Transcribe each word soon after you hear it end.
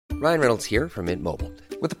Ryan Reynolds here from Mint Mobile.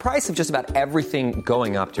 With the price of just about everything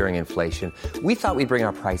going up during inflation, we thought we'd bring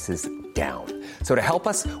our prices down. So to help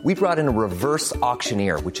us, we brought in a reverse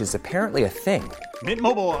auctioneer, which is apparently a thing. Mint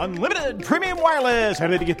Mobile Unlimited Premium Wireless. How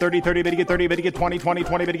to get 30, 30, bit to get 30, bit to get 20, 20,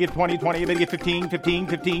 20, bit to get 20, 20, bit to get 15, 15,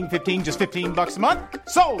 15, 15, just $15 a month?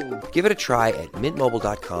 Sold! Give it a try at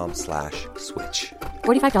mintmobile.com/switch.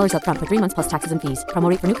 $45 up front for 3 months plus taxes and fees.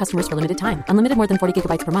 Promo rate for new customers for limited time. Unlimited more than 40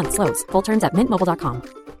 gigabytes per month. Slows full terms at mintmobile.com.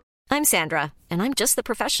 I'm Sandra, and I'm just the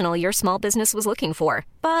professional your small business was looking for.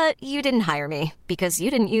 But you didn't hire me because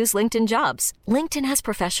you didn't use LinkedIn Jobs. LinkedIn has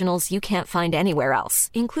professionals you can't find anywhere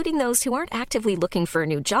else, including those who aren't actively looking for a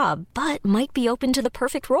new job, but might be open to the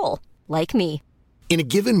perfect role, like me. In a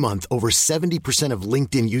given month, over 70% of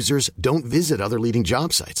LinkedIn users don't visit other leading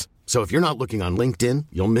job sites. So if you're not looking on LinkedIn,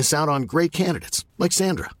 you'll miss out on great candidates like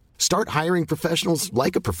Sandra. Start hiring professionals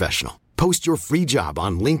like a professional. Post your free job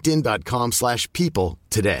on linkedin.com/people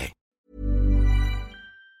today.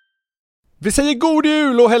 Vi säger god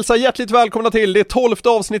jul och hälsar hjärtligt välkomna till det 12:e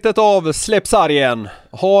avsnittet av Släppsargen.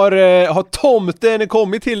 Har tomten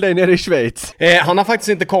kommit till dig nere i Schweiz? Han har faktiskt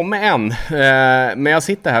inte kommit än, men jag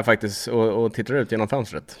sitter här faktiskt och tittar ut genom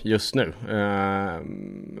fönstret just nu.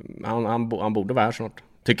 Han borde vara här snart,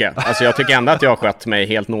 tycker jag. Alltså jag tycker ändå att jag har skött mig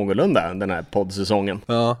helt någorlunda den här poddsäsongen.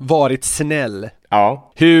 Ja, varit snäll.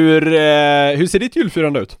 Ja. Hur ser ditt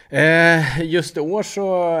julfirande ut? Just i år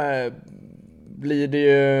så blir det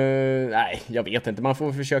ju... Nej, jag vet inte. Man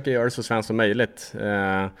får försöka göra det så svenskt som möjligt.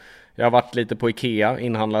 Jag har varit lite på Ikea,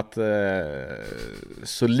 inhandlat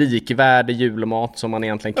så likvärdig julmat som man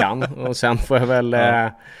egentligen kan. Och sen får jag väl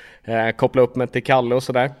koppla upp mig till Kalle och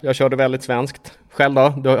sådär. Jag körde väldigt svenskt. Själv då?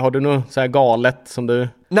 Har du något så här galet som du...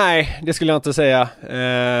 Nej, det skulle jag inte säga.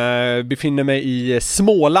 Befinner mig i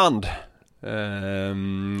Småland.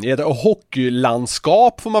 I ett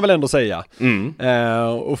hockeylandskap får man väl ändå säga.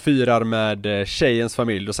 Och firar med tjejens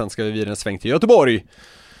familj. Och sen ska vi vidare en sväng till Göteborg.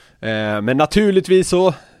 Men naturligtvis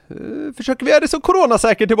så försöker vi göra det så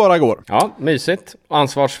coronasäkert det bara går. Ja, mysigt.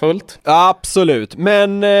 Ansvarsfullt. Absolut.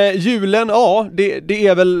 Men julen, ja, det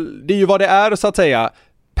är ju vad det är så att säga.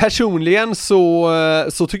 Personligen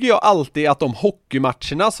så tycker jag alltid att de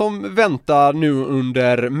hockeymatcherna som väntar nu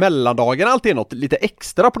under mellandagen alltid är något lite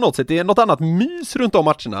extra på något sätt. Det är något annat mys runt om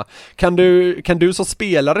matcherna. Kan du som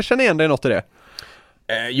spelare känna igen dig något i det?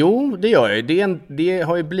 Jo, det gör jag. Det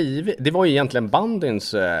har ju blivit... Det var ju egentligen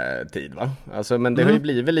bandyns tid, va? Alltså, men det har ju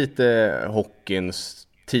blivit lite hockeyns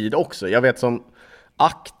tid också. Jag vet som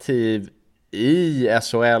aktiv i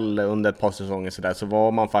SHL under ett par säsonger så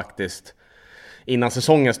var man faktiskt... Innan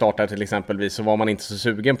säsongen startade till exempelvis så var man inte så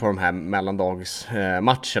sugen på de här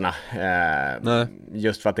mellandagsmatcherna.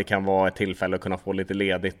 Just för att det kan vara ett tillfälle att kunna få lite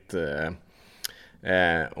ledigt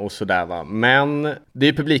och sådär, va. Men det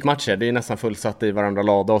är ju publikmatcher, det är nästan fullsatt i varandra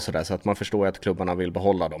lada och sådär, så att man förstår att klubbarna vill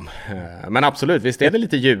behålla dem. Men absolut, visst är det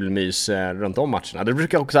lite julmys runt om matcherna. Det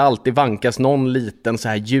brukar också alltid vankas någon liten så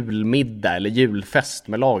här julmiddag eller julfest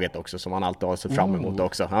med laget också som man alltid har sett fram emot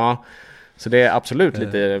också. Ja. Så det är absolut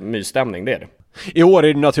lite mysstämning, det är det. I år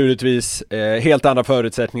är det naturligtvis helt andra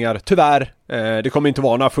förutsättningar, tyvärr. Det kommer inte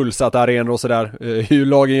vara några fullsatta arenor och sådär. Hur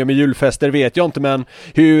lagen gör med julfester vet jag inte, men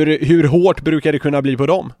hur hårt brukar det kunna bli på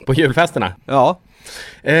dem? På julfesterna? Ja.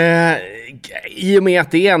 I och med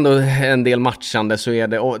att det är ändå en del matchande så är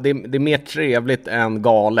det är mer trevligt än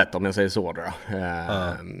galet, om jag säger så då.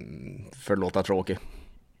 För att låta tråkig.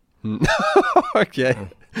 Okej.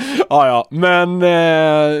 Ja, men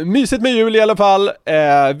mysigt med jul i alla fall.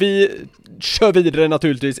 Vi kör vidare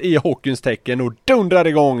naturligtvis i hockeyns tecken och dundrar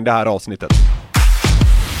igång det här avsnittet.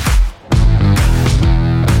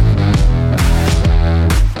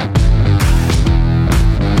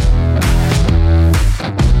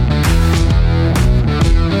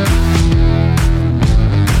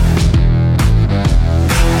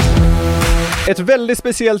 Ett väldigt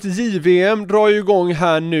speciellt JVM drar ju igång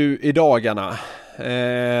här nu i dagarna.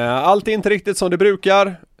 Allt är inte riktigt som det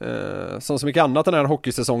brukar, som så mycket annat den här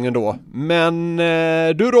hockeysäsongen då. Men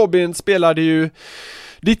du Robin spelade ju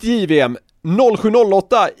ditt JVM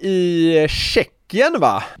 0708 i Tjeckien,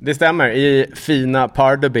 va? Det stämmer, i fina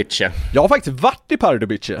Pardubice. Jag har faktiskt varit i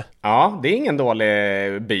Pardubice. Ja, det är ingen dålig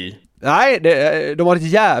by. Nej, de har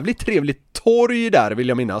ett jävligt trevligt torg där, vill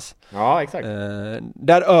jag minnas. Ja, exakt.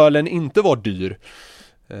 Där ölen inte var dyr.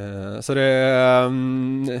 Så det...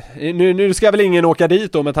 Nu ska väl ingen åka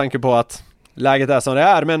dit då med tanke på att läget är som det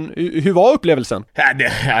är. Men hur var upplevelsen?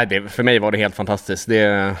 För mig var det helt fantastiskt.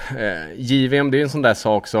 JVM, det är en sån där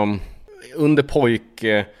sak som under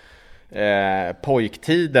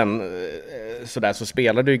pojktiden så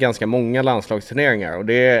spelar du ju ganska många landslagsturneringar. Och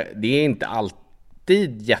det är inte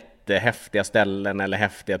alltid jättehäftiga ställen eller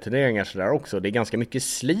häftiga turneringar så där också. Det är ganska mycket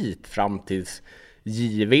slit fram tills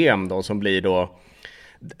JVM då, som blir då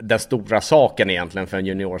den stora saken egentligen för en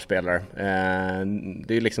juniorspelare.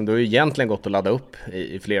 Det är liksom, då har ju egentligen gått att ladda upp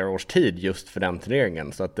i flera års tid just för den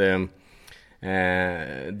turneringen. Så att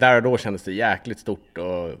där och då kändes det jäkligt stort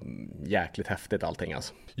och jäkligt häftigt allting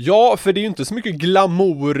alltså. Ja, för det är ju inte så mycket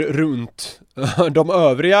glamour runt de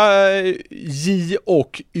övriga J-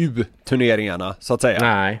 och U-turneringarna så att säga.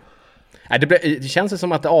 Nej. Det känns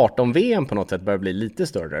som att 18-VM på något sätt börjar bli lite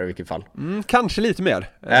större i vilket fall. Kanske lite mer.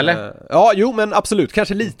 Eller? Ja, jo men absolut,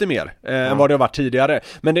 kanske lite mer än vad det har varit tidigare.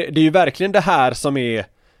 Men det är ju verkligen det här som är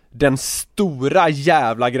den stora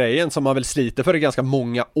jävla grejen som man väl sliter för i ganska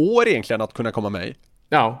många år egentligen att kunna komma med i.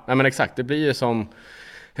 Ja, men exakt. Det blir ju som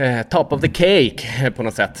top of the cake på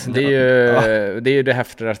något sätt. Det är ju det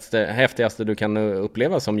häftigaste du kan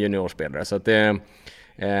uppleva som juniorspelare. Så att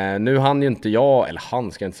nu hann ju inte jag, eller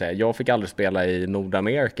han ska jag inte säga, jag fick aldrig spela i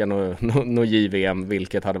Nordamerika no JVM,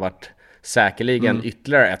 vilket hade varit säkerligen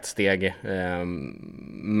ytterligare ett steg.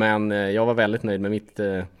 Men jag var väldigt nöjd med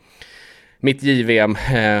mitt JVM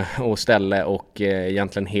och ställe och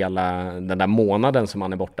egentligen hela den där månaden som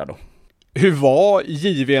han är borta då. Hur var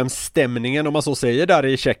JVM-stämningen om man så säger där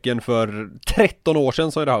i Tjeckien för 13 år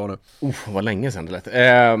sedan så är det här nu? Vad länge sedan det lät.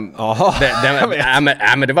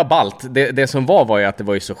 Men det var ballt. Det som var ju att det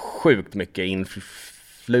var ju så sjukt mycket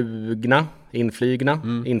influgna.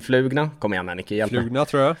 Kom igen Annika, hjälp mig. Flugna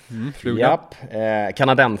tror jag. Flugna. Japp.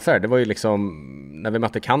 Kanadensare, det var ju liksom, när vi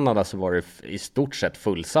mötte Kanada så var det i stort sett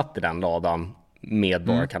fullsatt i den ladan med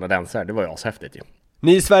bara kanadensare. Det var ju ashäftigt ju.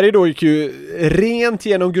 Ni i Sverige då gick ju rent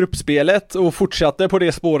genom gruppspelet och fortsatte på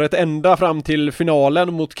det spåret ända fram till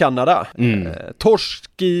finalen mot Kanada.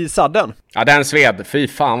 Torsk i sadden. Ja, den sved. Fy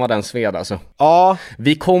fan vad den sved alltså. Ja.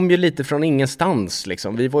 Vi kom ju lite från ingenstans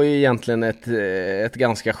liksom. Vi var ju egentligen ett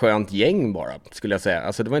ganska skönt gäng bara, skulle jag säga.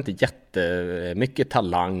 Alltså det var inte jättemycket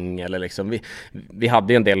talang eller liksom. Vi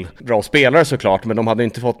hade ju en del bra spelare såklart, men de hade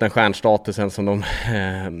inte fått den stjärnstatusen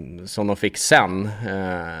som de fick sen.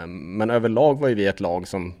 Men överlag var ju vi ett lag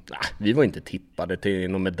som, vi var inte tippade till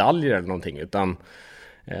några medaljer eller någonting, utan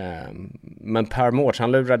men Per Mårts,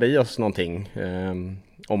 han lurade i oss någonting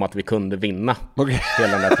om att vi kunde vinna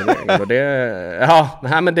hela den där turneringen. Och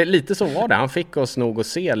men det, lite så var det. Han fick oss nog att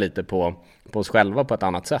se lite på oss själva på ett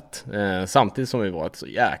annat sätt. Samtidigt som vi var ett så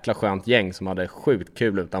jäkla skönt gäng som hade sjukt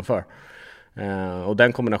kul utanför. Och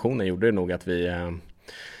den kombinationen gjorde nog att vi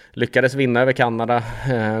lyckades vinna över Kanada,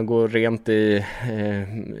 gå rent i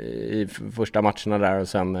första matcherna där och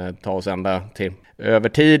sen ta oss ända till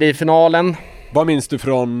övertid i finalen. Vad minns du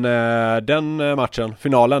från den matchen,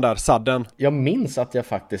 finalen där, sadden? Jag minns att jag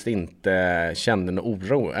faktiskt inte kände någon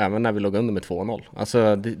oro, även när vi låg under med 2-0.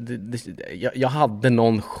 Alltså, jag hade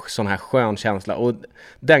någon sån här skön känsla, och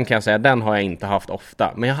den kan jag säga, den har jag inte haft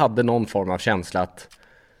ofta. Men jag hade någon form av känsla att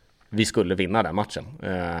vi skulle vinna den matchen.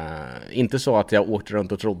 Inte så att jag åkte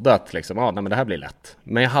runt och trodde att liksom, men det här blir lätt.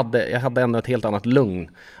 Men jag hade ändå ett helt annat lugn.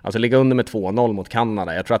 Alltså ligga under med 2-0 mot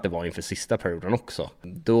Kanada, jag tror att det var inför sista perioden också.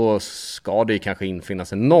 Då ska det ju kanske infinna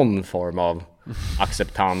sig någon form av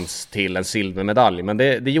acceptans till en silvermedalj. Men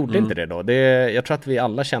det gjorde inte det då. Jag tror att vi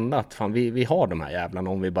alla kände att fan, vi har de här jävlarna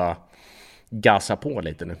om vi bara gasa på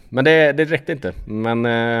lite nu. Men det räckte inte. Men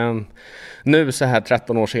nu så här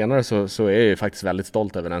 13 år senare så är jag ju faktiskt väldigt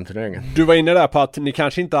stolt över den turneringen. Du var inne där på att ni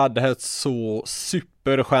kanske inte hade ett så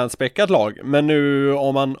superstjärnspäckat lag. Men nu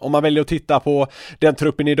om man väljer att titta på den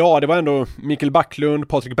truppen idag, det var ändå Mikael Backlund,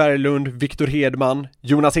 Patrik Berglund, Viktor Hedman,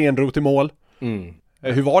 Jonas Enroth i mål.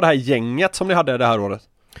 Hur var det här gänget som ni hade det här året?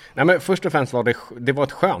 Nej, men först och främst var det var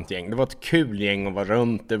ett skönt gäng. Det var ett kul gäng att vara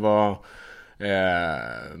runt. Det var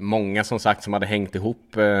många som sagt som hade hängt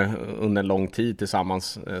ihop under en lång tid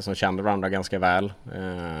tillsammans, som kände varandra ganska väl.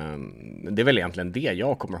 Det är väl egentligen det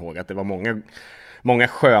jag kommer ihåg, att det var många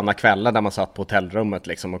sköna kvällar där man satt på hotellrummet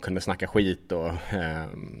liksom och kunde snacka skit, och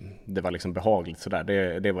det var liksom behagligt sådär.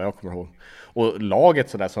 Det är vad jag kommer ihåg. Och laget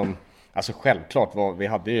sådär som, alltså självklart vi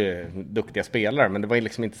hade ju duktiga spelare, men det var ju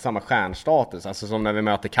liksom inte samma stjärnstatus. Alltså som när vi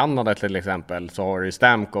möter Kanada till exempel, så har du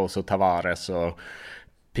Stamkos och Tavares och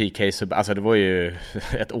PK, alltså det var ju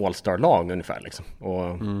ett all-star-lag ungefär liksom.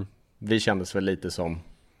 Och vi kändes väl lite som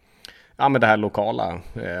men det här lokala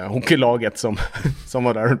hockeylaget som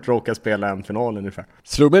var där och råkade spela en final ungefär.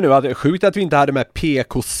 Slog mig nu att det är sjukt att vi inte hade med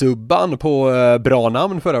PK-subban på bra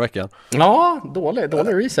namn förra veckan. Ja, dålig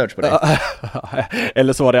research på det.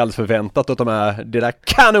 Eller så var det alldeles förväntat att de är det där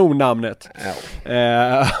kanonnamnet.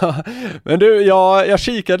 Men du, jag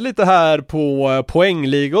kikade lite här på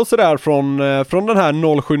poängliga och sådär från den här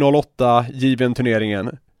 07-08 given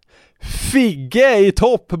turneringen. Figge i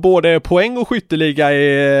topp, både poäng och skytteliga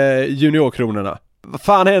i juniorkronorna. Vad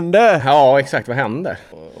fan hände? Ja, exakt, vad hände?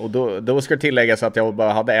 Och då ska det tilläggas att jag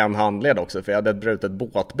bara hade en handled också, för jag hade ett brutet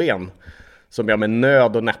båtben som jag med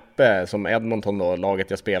nöd och näppe, som Edmonton då, laget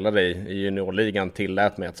jag spelade i juniorligan,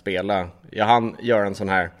 tillät mig att spela. Jag hann göra en sån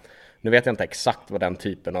här, nu vet jag inte exakt vad den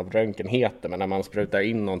typen av röntgen heter, men när man sprutar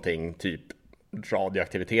in någonting, typ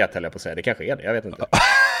radioaktivitet eller på att säga, det kanske är det, jag vet inte.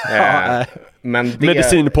 Men det...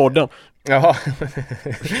 Medicinpodden. Jaha,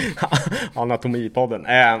 Anatomipodden.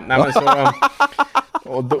 Nej, men så...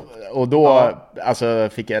 Och då alltså,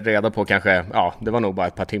 fick jag reda på kanske, ja, det var nog bara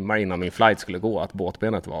ett par timmar innan min flight skulle gå att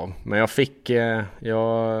båtbenet var. Men jag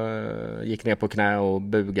gick ner på knä och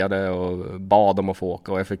bugade och bad om att få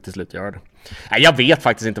åka, och jag fick till slut göra det. Nej, jag vet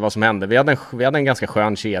faktiskt inte vad som hände. Vi hade en ganska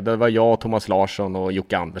skön kedja. Det var jag, Thomas Larsson och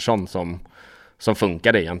Jocke Andersson som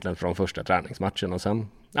funkade egentligen från första träningsmatchen. Och sen,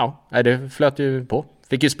 ja, det flöt ju på.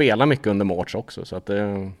 Fick ju spela mycket under match också, så att...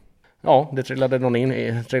 Ja, det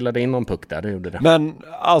trillade in någon puck där, det gjorde det. Men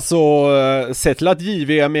alltså, sett till att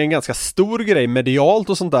JVM är en ganska stor grej medialt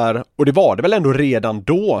och sånt där, och det var det väl ändå redan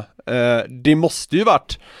då. Det måste ju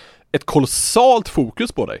varit ett kolossalt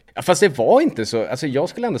fokus på dig. Ja, fast det var inte så, alltså jag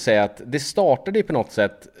skulle ändå säga att det startade ju på något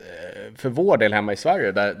sätt för vår del hemma i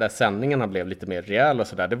Sverige, där sändningarna blev lite mer rejäla och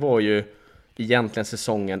sådär. Det var ju egentligen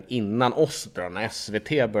säsongen innan oss då, när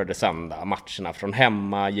SVT började sända matcherna från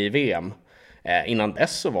hemma JVM. Innan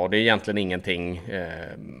dess så var det egentligen ingenting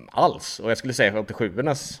alls. Och jag skulle säga för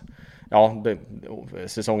 87-ornas,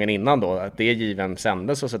 säsongen innan då, att det given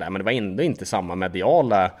sändes och sådär. Men det var ändå inte samma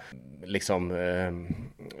mediala liksom,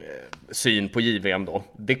 syn på JVM då.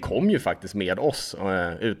 Det kom ju faktiskt med oss.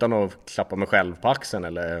 Utan att klappa mig själv på axeln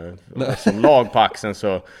eller som lag på axeln,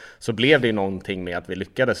 så blev det ju någonting med att vi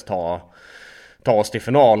lyckades ta oss till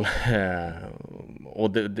final.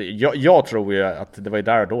 Och jag tror ju att det var ju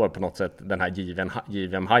där då på något sätt den här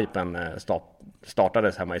JVM-hypen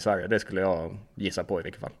startades hemma i Sverige. Det skulle jag gissa på i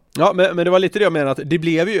vilket fall. Ja, men det var lite det jag menar, att det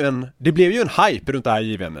blev ju en hype runt det här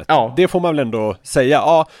JVM-et. Ja. Det får man väl ändå säga.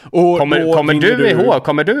 Ja, och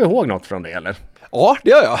kommer du ihåg något från det eller? Ja, det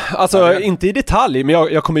gör jag. Alltså inte i detalj, men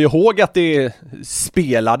jag kommer ju ihåg att det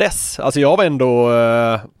spelades. Alltså jag var ändå,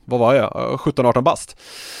 vad var jag? 17-18 bast.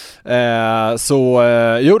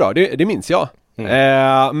 Jo då, det minns jag.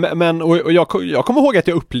 Men jag kommer ihåg att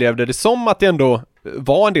jag upplevde det som att det ändå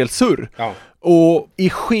var en del surr. Ja. Och i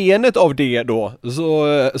skenet av det då så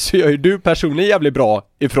gör ju du personligen jävligt bra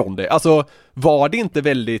ifrån det. Alltså var det inte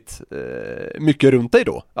väldigt mycket runt dig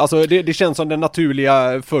då? Alltså det känns som den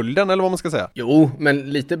naturliga följden, eller vad man ska säga. Jo, men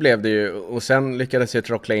lite blev det ju. Och sen lyckades jag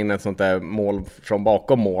trockla in ett sånt där mål från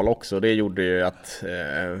bakom mål också. Det gjorde ju att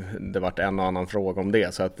det vart en och annan fråga om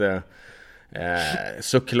det. Så att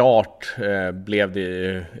såklart blev det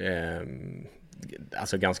ju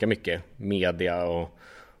alltså ganska mycket media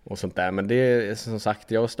och sånt där. Men det, som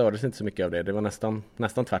sagt, jag stördes inte så mycket av det. Det var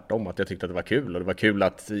nästan tvärtom, att jag tyckte att det var kul. Och det var kul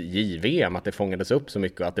att JVM, att det fångades upp så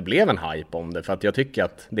mycket och att det blev en hype om det. För att jag tycker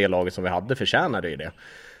att det laget som vi hade förtjänade ju det.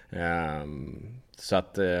 Så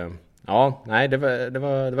att, ja, nej, det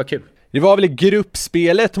var kul. Det var väl i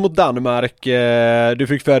gruppspelet mot Danmark du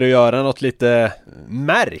fick för dig att göra något lite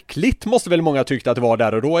märkligt, måste väl många tycka att det var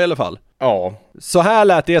där och då i alla fall. Ja. Så här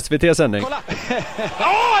lät det i SVT-sändning. Kolla!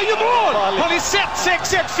 Han gör mål! Har ni sett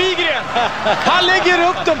 6-1 Figren? Han lägger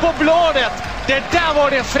upp dem på bladet. Det där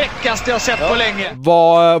var det fräckaste jag sett på länge.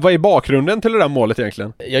 Vad är bakgrunden till det där målet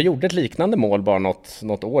egentligen? Jag gjorde ett liknande mål bara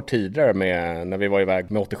något år tidigare när vi var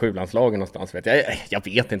iväg med 87-landslagen någonstans. Jag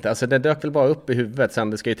vet inte, alltså det dök väl bara upp i huvudet.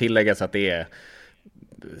 Sen det ska ju tilläggas att det är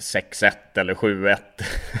 6-1 eller 7-1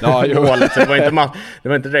 målet. Så det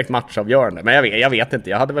var inte direkt matchavgörande. Men jag vet inte,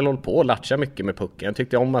 jag hade väl hållit på och latcha mycket med pucken. Jag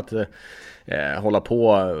tyckte om att hålla på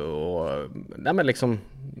och liksom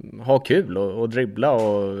ha kul och dribbla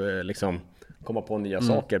och liksom komma på nya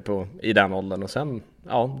saker i den åldern. Och sen,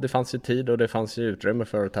 ja, det fanns ju tid och det fanns ju utrymme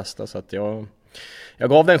för att testa, så att jag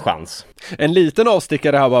gav det en chans. En liten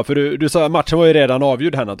avstickare här bara, för du sa att matchen var ju redan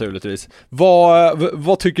avgjord här naturligtvis.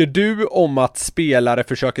 Vad tycker du om att spelare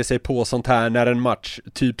försöker sig på sånt här när en match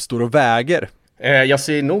typ står och väger? Jag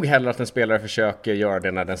ser nog hellre att en spelare försöker göra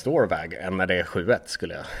det när den står och väger än när det är 7-1,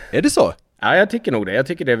 skulle jag. Är det så? Ja, jag tycker nog det. Jag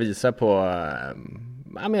tycker det visar på,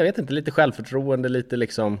 men jag vet inte, lite självförtroende, lite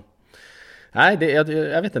liksom... Nej,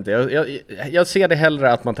 jag vet inte. Jag ser det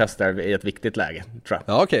hellre att man testar i ett viktigt läge, tror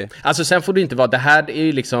jag. Ja, okej. Alltså sen får det inte vara, det här är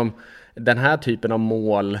ju liksom, den här typen av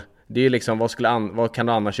mål, det är ju liksom, vad kan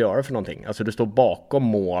du annars göra för någonting? Alltså du står bakom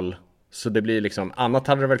mål, så det blir liksom, annat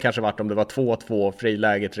hade det väl kanske varit om det var 2-2,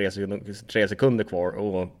 friläge, 3 sekunder kvar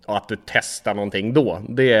och att du testar någonting då.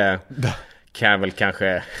 Det kan jag väl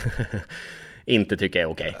kanske inte tycker jag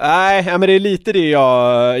är okej. Nej, men det är lite det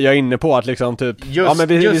jag är inne på, att liksom typ...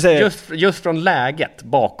 Just från läget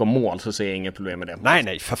bakom mål så ser jag inget problem med det.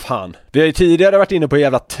 Nej, för fan. Vi har ju tidigare varit inne på hur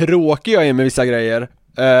jävla tråkig jag är med vissa grejer.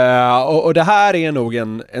 Och det här är nog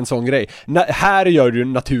en sån grej. Här gör du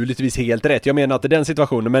naturligtvis helt rätt. Jag menar att i den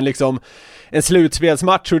situationen, men liksom en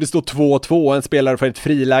slutspelsmatch och det står 2-2, en spelare får ett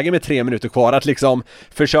friläge med 3 minuter kvar, att liksom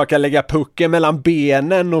försöka lägga pucken mellan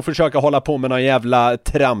benen och försöka hålla på med någon jävla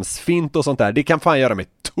tramsfint och sånt där, det kan fan göra mig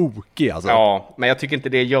tokig alltså. Ja, men jag tycker inte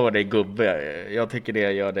det gör dig gubbe. Jag tycker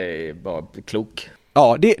det gör dig bara klok.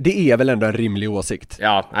 Ja, det är väl ändå en rimlig åsikt.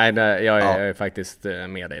 Ja, nej, jag är faktiskt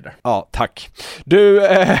med dig där. Ja, tack. Du,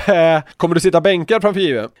 kommer du sitta bänkad framför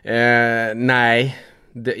JVM? Nej,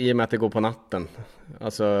 i och med att det går på natten.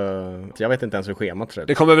 Alltså, jag vet inte ens hur schemat tror jag.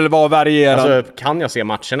 Det kommer väl vara varierande. Alltså, kan jag se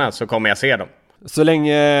matcherna så kommer jag se dem. Så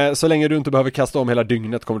länge du inte behöver kasta om hela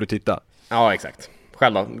dygnet kommer du titta. Ja, exakt.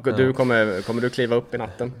 Själv då? Du kommer du kliva upp i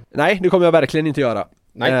natten? Nej, det kommer jag verkligen inte göra.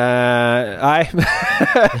 Nej. Nej.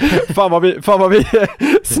 fan vad vi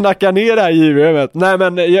snackar ner det här JVM. Nej,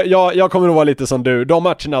 men jag kommer nog vara lite som du. De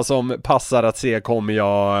matcherna som passar att se kommer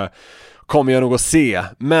jag nog att se.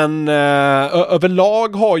 Men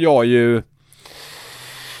överlag har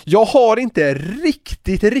jag har inte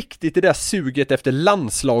riktigt det där suget efter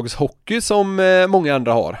landslagshockey som många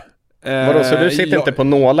andra har. Vadå, så du sitter inte på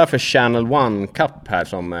nålar för Channel One Cup här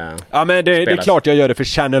som ja, men det är klart jag gör det för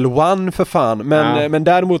Channel One för fan. Men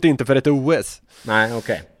däremot inte för ett OS. Nej,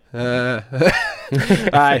 okej.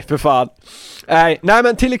 Nej, för fan. Nej,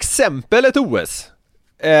 men till exempel ett OS.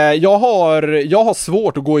 Jag har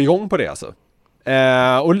svårt att gå igång på det alltså.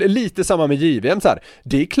 Och lite samma med JVM så här.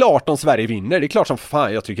 Det är klart om Sverige vinner, det är klart som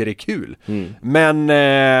fan jag tycker det är kul.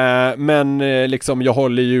 Men liksom jag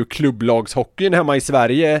håller ju klubblagshockeyn hemma i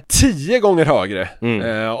Sverige 10 gånger högre.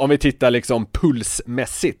 Om vi tittar liksom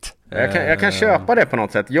pulsmässigt. Jag kan köpa det på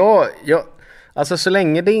något sätt. Alltså så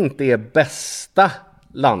länge det inte är bästa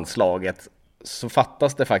landslaget så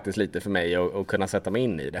fattas det faktiskt lite för mig att kunna sätta mig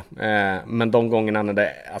in i det. Men de gångerna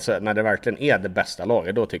när det verkligen är det bästa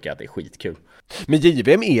laget, då tycker jag att det är skitkul. Men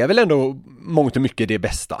JVM är väl ändå mångt och mycket det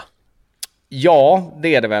bästa? Ja,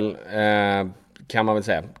 det är det väl, kan man väl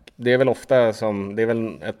säga. Det är väl ofta det är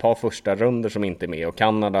väl ett par första runder som inte är med, och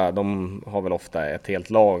Kanada, de har väl ofta ett helt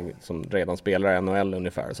lag som redan spelar NHL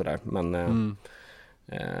ungefär sådär. Men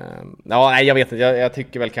ja, nej, jag vet inte. Jag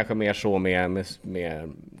tycker väl kanske mer så med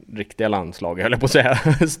riktiga landslag, eller på att säga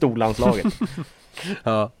storlandslaget.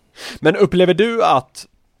 Ja. Men upplever du att,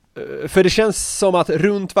 för det känns som att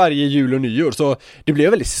runt varje jul och nyår så det blir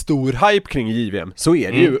väldigt stor hype kring JVM. Så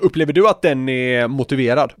är det ju. Upplever du att den är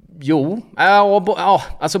motiverad? Jo,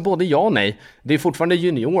 alltså både ja och nej. Det är fortfarande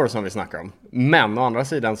junior som vi snackar om. Men å andra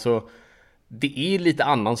sidan så det är lite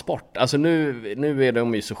annan sport. Alltså nu är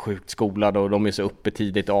de ju så sjukt skolade och de är så uppe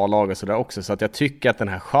tidigt i A-lag och sådär också. Så att jag tycker att den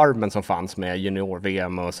här charmen som fanns med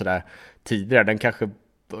junior-VM och sådär tidigare, den kanske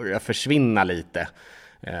börjar försvinna lite.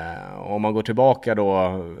 Om man går tillbaka då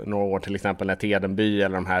några år till exempel när Tedenby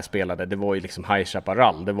eller de här spelade, det var ju liksom High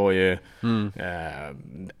Chaparral. Det var ju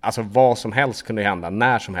alltså vad som helst kunde hända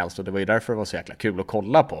när som helst, och det var ju därför det var så jäkla kul att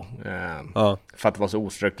kolla på. För att det var så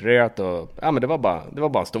ostrukturerat och ja, men det var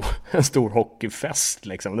bara en stor hockeyfest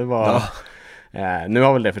liksom. Det var nu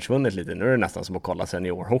har väl det försvunnit lite. Nu är det nästan som att kolla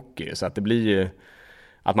seniorhockey, så att det blir ju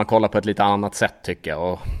att man kollar på ett lite annat sätt tycker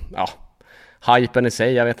jag. Och ja, hypen i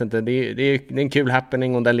sig, jag vet inte, det är en kul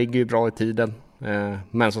happening och den ligger ju bra i tiden.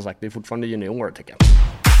 Men som sagt, det är fortfarande junior tycker jag.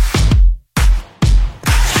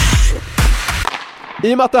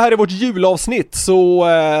 I och med att det här är vårt julavsnitt så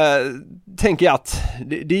tänker jag att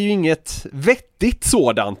det är ju inget vettigt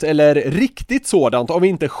sådant eller riktigt sådant om vi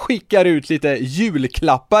inte skickar ut lite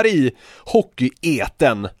julklappar i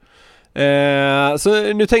hockeyeten.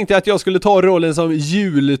 Så nu tänkte jag att jag skulle ta rollen som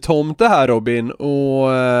jultomte här, Robin,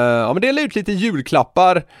 och dela ut lite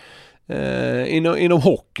julklappar inom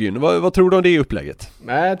hockeyn. Vad tror du om det upplägget?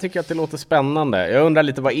 Nej, jag tycker att det låter spännande. Jag undrar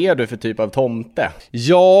lite, vad är du för typ av tomte?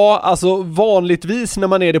 Ja, alltså vanligtvis när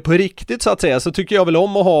man är det på riktigt så att säga, så tycker jag väl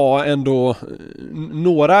om att ha ändå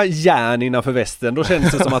några järn innanför västen. Då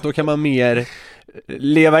känns det som att då kan man mer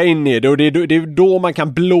leva in i det, och det är då man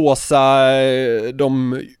kan blåsa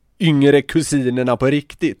de yngre kusinerna på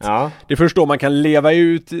riktigt. Ja. Det är först då man kan leva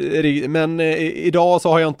ut, men idag så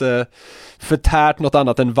har jag inte förtärt något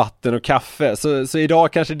annat än vatten och kaffe, så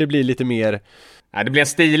idag kanske det blir lite mer Nej, det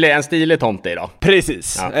blir en stilig tomte idag.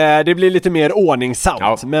 Precis, det blir lite mer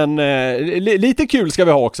ordningsamt, men lite kul ska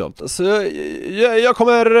vi ha också. Så jag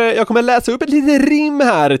kommer läsa upp ett litet rim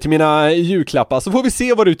här till mina julklappar, så får vi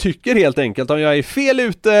se vad du tycker helt enkelt, om jag är fel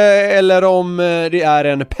ute eller om det är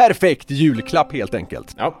en perfekt julklapp helt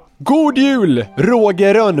enkelt. Ja. God jul,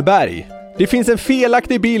 Roger Rönnberg! Det finns en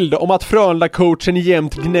felaktig bild om att Frölunda-coachen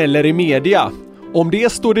jämt gnäller i media. Om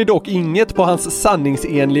det står det dock inget på hans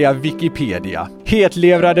sanningsenliga Wikipedia.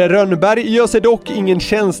 Hetlevrade Rönnberg gör sig dock ingen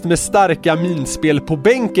tjänst med starka minspel på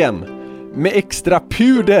bänken. Med extra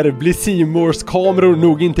puder blir Seymours kameror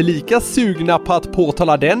nog inte lika sugna på att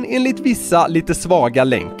påtala den enligt vissa lite svaga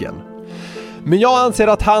länken. Men jag anser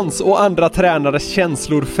att hans och andra tränares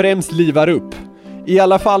känslor främst livar upp. I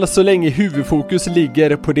alla fall så länge huvudfokus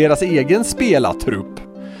ligger på deras egen spelartrupp.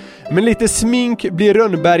 Men lite smink blir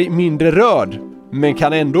Rönnberg mindre röd, men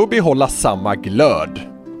kan ändå behålla samma glöd.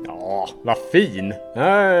 Ja, vad fin.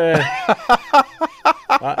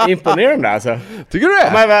 Imponerande alltså. Tycker du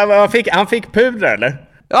det? Men han fick puder eller?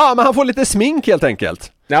 Ja, men han får lite smink helt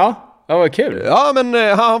enkelt. Ja, det var kul. Ja,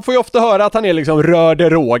 men han får ju ofta höra att han är liksom röde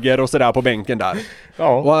Roger och sådär på bänken där.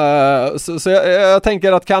 Ja. Och, så jag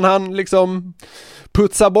tänker att kan han liksom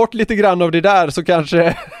putsa bort lite grann av det där,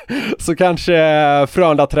 så kanske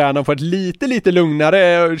Frölunda-tränaren får ett lite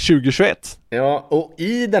lugnare 2021. Ja, och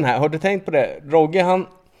i den här, har du tänkt på det? Rogge,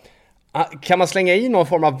 kan man slänga i någon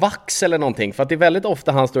form av vax eller någonting? För att det är väldigt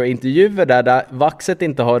ofta han står i intervjuer där vaxet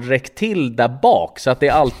inte har räckt till där bak, så att det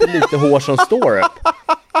är alltid lite hår som står upp.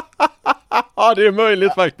 Ja, det är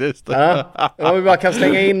möjligt faktiskt. Ja, vi bara kan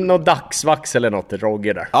slänga in något dagsvax eller något till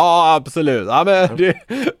Roger där. Ja, absolut. Ja, men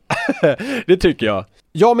det tycker jag.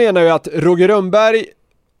 Jag menar ju att Roger Rönnberg,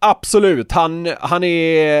 absolut, han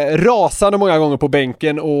är rasande många gånger på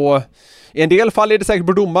bänken, och i en del fall är det säkert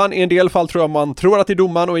på domaren, i en del fall tror jag man tror att det är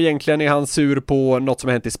domaren, och egentligen är han sur på något som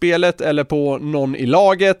har hänt i spelet eller på någon i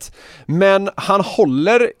laget. Men han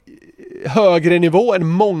håller högre nivå än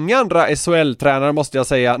många andra SHL-tränare, måste jag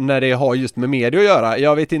säga, när det har just med media att göra.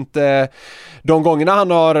 Jag vet inte, de gångerna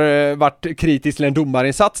han har varit kritisk till en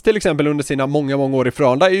domarinsats till exempel under sina många år i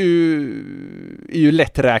Frölunda är ju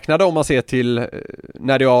lätträknade om man ser till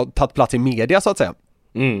när det har tagit plats i media så att säga.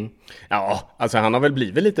 Mm. Ja, alltså han har väl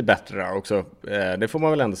blivit lite bättre där också. Det får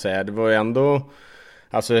man väl ändå säga. Det var ju ändå,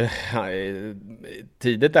 alltså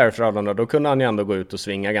tidigt där i Frölunda, då kunde han ju ändå gå ut och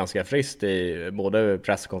svinga ganska friskt i både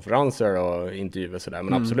presskonferenser och intervjuer och sådär.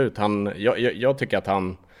 Men absolut, jag tycker att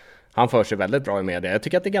han för sig väldigt bra i media. Jag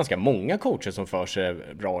tycker att det är ganska många coacher som för sig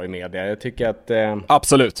bra i media. Jag tycker att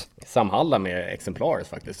absolut. Sam Hallam är exemplariskt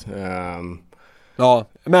faktiskt. Ja,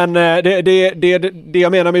 men det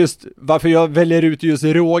jag menar med just varför jag väljer ut just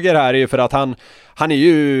Roger här är ju för att han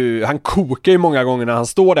kokar ju många gånger när han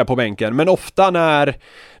står där på bänken, men ofta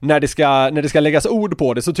när det ska läggas ord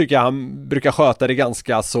på det, så tycker jag han brukar sköta det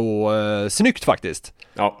ganska så snyggt faktiskt.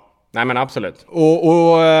 Ja, nej men absolut.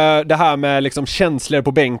 Och det här med liksom känslor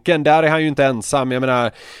på bänken, där är han ju inte ensam. Jag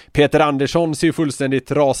menar, Peter Andersson ser ju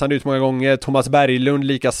fullständigt rasande ut många gånger, Thomas Berglund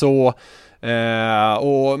lika så.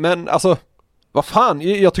 Men alltså, vad fan,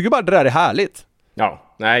 jag tycker bara det där är härligt. Ja,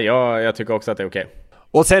 nej, jag tycker också att det är okej.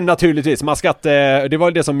 Och sen naturligtvis, man ska inte, det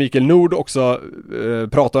var det som Mikael Nord också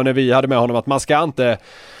pratade om när vi hade med honom, att man ska inte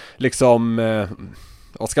liksom,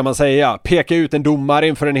 vad ska man säga, peka ut en domare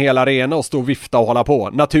inför en hel arena och stå och vifta och hålla på.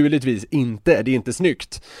 Naturligtvis inte, det är inte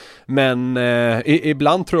snyggt. Men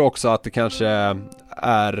ibland tror jag också att det kanske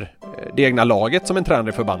är det egna laget som en tränare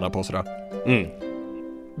är förbannad på sådär. Mm.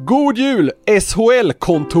 God jul,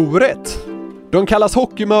 SHL-kontoret! De kallas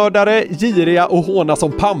hockeymördare, giriga och håna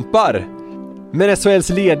som pampar. Men SHLs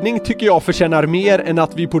ledning tycker jag förtjänar mer än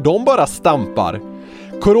att vi på dem bara stampar.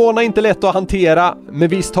 Corona är inte lätt att hantera, men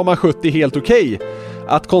visst har man skött det helt okej.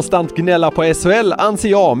 Att konstant gnälla på SHL anser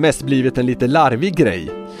jag mest blivit en lite larvig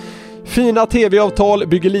grej. Fina tv-avtal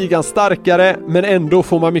bygger ligan starkare, men ändå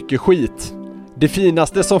får man mycket skit. Det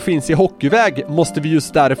finaste som finns i hockeyväg måste vi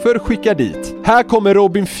just därför skicka dit. Här kommer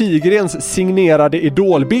Robin Figrens signerade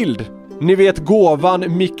idolbild. Ni vet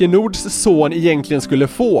gåvan Micke Nords son egentligen skulle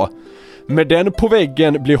få. Med den på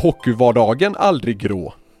väggen blir hockeyvardagen aldrig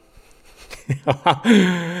grå.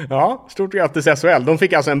 Ja, stort grattis SHL. De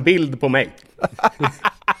fick alltså en bild på mig.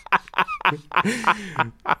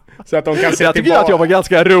 Så att de kan se. Jag tycker att jag var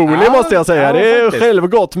ganska rolig, måste jag säga. Det är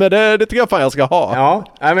självgott, men det tycker jag fan jag ska ha. Ja,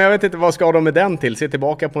 men jag vet inte, vad ska de med den till? Se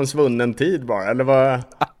tillbaka på en svunnen tid bara, eller vad?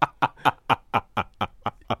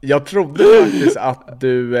 Jag trodde faktiskt att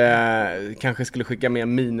du kanske skulle skicka med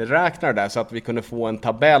en miniräknare där, så att vi kunde få en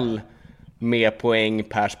tabell med poäng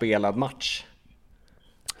per spelad match.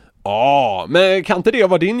 Ja, men kan inte det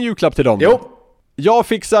vara din julklapp till dem? Jo. Jag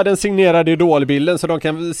fixar den signerade idolbilden så de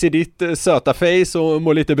kan se ditt söta face och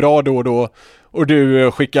må lite bra då och då. Och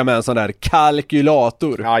du skickar med en sån där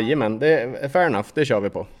kalkylator. Jajamän, det är fair enough, det kör vi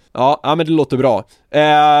på. Ja, men det låter bra.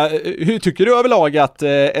 Hur tycker du överlag att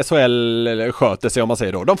SHL sköter sig, om man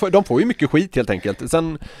säger då? De får ju mycket skit helt enkelt.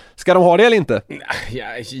 Sen, ska de ha det eller inte?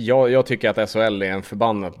 Jag tycker att SHL är en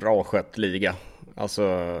förbannat bra skött liga. Alltså,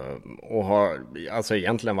 och har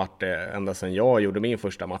egentligen varit det ända sedan jag gjorde min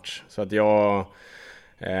första match. Så att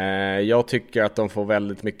jag tycker att de får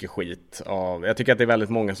väldigt mycket skit av. Jag tycker att det är väldigt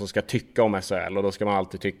många som ska tycka om SHL, och då ska man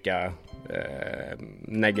alltid tycka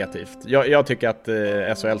negativt. Jag tycker att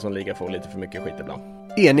SHL som liga får lite för mycket skit ibland.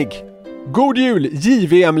 Enig. God jul,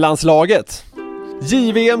 JVM-landslaget.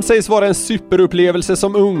 JVM sägs vara en superupplevelse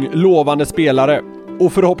som ung, lovande spelare.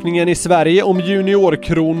 Och förhoppningen i Sverige om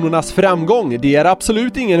juniorkronornas framgång, det är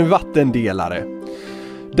absolut ingen vattendelare.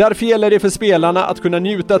 Därför gäller det för spelarna att kunna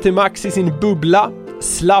njuta till max i sin bubbla.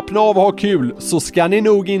 Slappna av och ha kul, så ska ni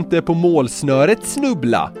nog inte på målsnöret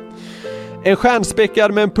snubbla. En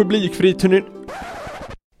stjärnspäckad med en publikfri turné...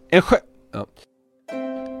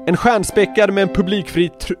 En stjärnspäckad med en publikfri...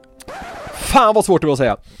 Fan vad svårt det var att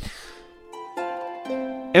säga.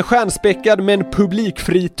 En stjärnspäckad med en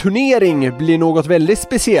publikfri turnering blir något väldigt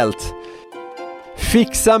speciellt.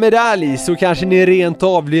 Fixa medalj så kanske ni rent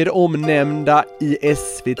av blir omnämnda i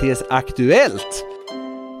SVT:s Aktuellt.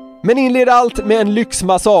 Men inled allt med en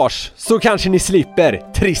lyxmassage så kanske ni slipper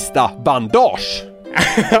trista bandage.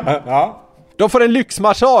 Ja. De får en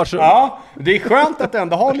lyxmassage. Ja, det är skönt att du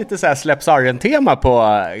ändå har lite så här Släpp Sargen-tema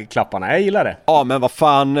på klapparna. Jag gillar det. Ja, men vad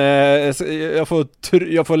fan, jag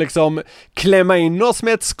får liksom klämma in oss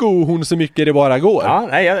med ett skohorn så mycket det bara går. Ja,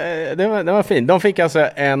 nej, det var fint. De fick alltså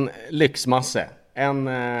en lyxmasse.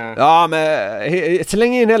 Ja, men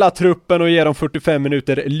släng in hela truppen och ge dem 45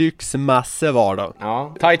 minuter lyxmasse var då.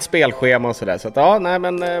 Ja, tajt spelschema och sådär. Så att, ja, nej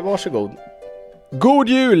men varsågod. God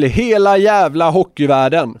jul hela jävla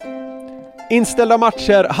hockeyvärlden. Inställda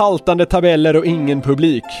matcher, haltande tabeller och ingen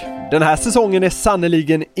publik. Den här säsongen är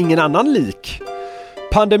sannoliken ingen annan lik.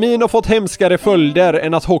 Pandemin har fått hemskare följder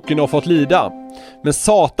än att hockeyn har fått lida. Men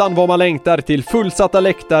satan vad man längtar till fullsatta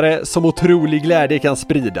läktare som otrolig glädje kan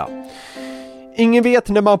sprida. Ingen vet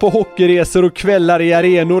när man på hockeyresor och kvällar i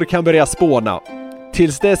arenor kan börja spåna.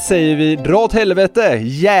 Tills dess säger vi dra åt helvete,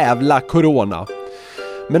 jävla corona.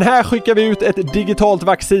 Men här skickar vi ut ett digitalt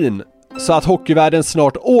vaccin så att hockeyvärlden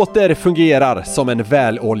snart åter fungerar som en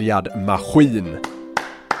väloljad maskin.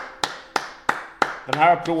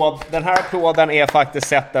 Den här applåden är faktiskt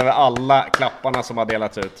sett över alla klapparna som har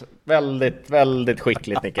delats ut. Väldigt, väldigt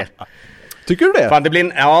skickligt, Nicke. Tycker du det? Fan, det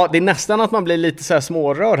är nästan att man blir lite så här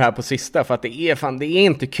smårör här på sista. För att det är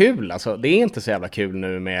inte kul alltså. Det är inte så jävla kul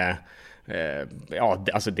nu med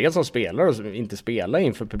alltså det som spelar och som inte spelar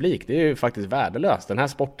inför publik. Det är ju faktiskt värdelöst. Den här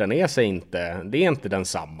sporten är inte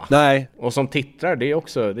densamma. Nej. Och som tittar, det är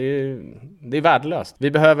också det är värdelöst.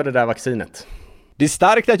 Vi behöver det där vaccinet. Det är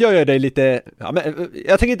starkt att jag gör dig lite... Ja, men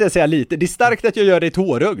jag tänker inte säga lite. Det är starkt att jag gör dig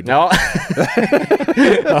tårögd. Ja.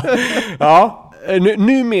 Ja.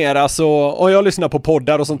 Numera så, och jag lyssnar på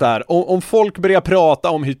poddar och sånt där, om folk börjar prata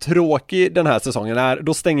om hur tråkig den här säsongen är,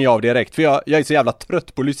 då stänger jag av direkt, för jag är så jävla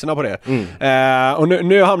trött på att lyssna på det. Och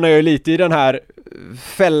nu hamnar jag lite i den här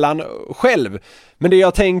fällan själv. Men det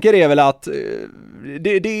jag tänker är väl att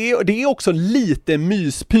det är också lite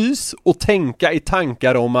myspys att tänka i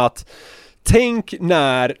tankar om att tänk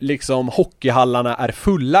när liksom hockeyhallarna är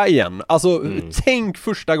fulla igen. Alltså tänk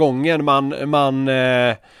första gången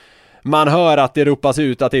man hör att det ropas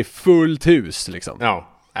ut att det är fullt hus liksom. Ja,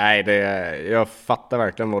 nej, jag fattar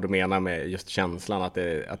verkligen vad du menar med just känslan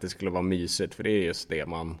att det skulle vara mysigt, för det är just det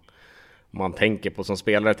man tänker på som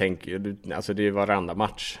spelare. Alltså det är ju varenda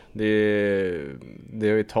match. Det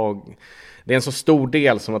är en så stor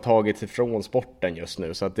del som har tagits ifrån sporten just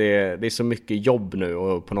nu, så att det är så mycket jobb nu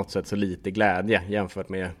och på något sätt så lite glädje jämfört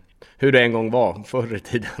med hur det en gång var förr i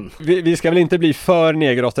tiden. Vi ska väl inte bli för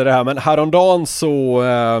nedgråtade det här, men häromdagen så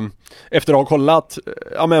efter att ha kollat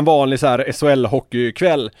en vanlig så här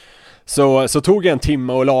SHL-hockeykväll så tog jag en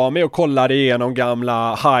timme och la mig och kollade igenom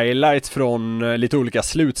gamla highlights från lite olika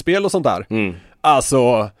slutspel och sånt där.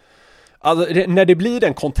 Alltså när det blir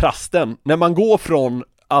den kontrasten, när man går från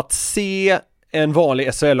att se en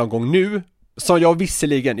vanlig SHL-omgång nu, som jag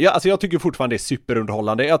visserligen, jag tycker fortfarande det är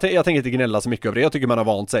superunderhållande. Jag tänker inte gnälla så mycket över det. Jag tycker man har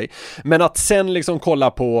vant sig. Men att sen liksom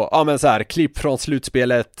kolla på så här, klipp från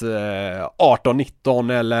slutspelet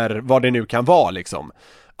 18-19 eller vad det nu kan vara liksom.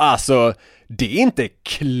 Alltså, det är inte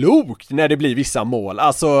klokt när det blir vissa mål.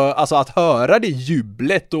 Alltså att höra det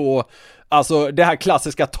jublet och alltså det här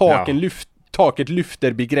klassiska taket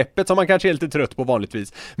lyfter begreppet som man kanske är lite trött på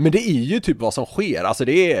vanligtvis. Men det är ju typ vad som sker. Alltså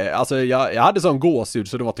jag hade sån gåshud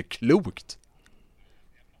så det var inte klokt.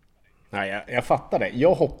 Nej, jag fattar det.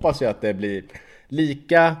 Jag hoppas ju att det blir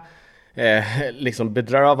lika liksom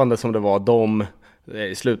bedrövande som det var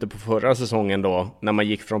i slutet på förra säsongen då, när man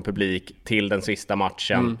gick från publik till den sista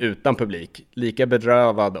matchen utan publik. Lika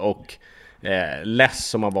bedrövad och less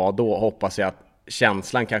som man var då, hoppas jag att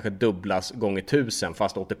känslan kanske dubblas gånger 1000,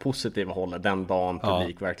 fast åt det positiva hållet den dagen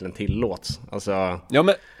publik verkligen tillåts. Alltså... Ja,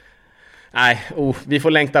 men... Nej, vi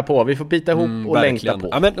får längta på. Vi får bita ihop och verkligen. längta på.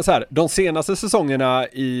 Ja, men så här, de senaste säsongerna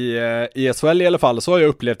i SHL i alla fall, så har jag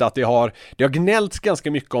upplevt att det har gnällts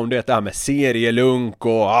ganska mycket om det här med serielunk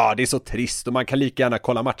och det är så trist och man kan lika gärna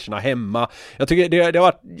kolla matcherna hemma. Jag tycker det har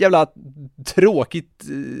varit jävla tråkigt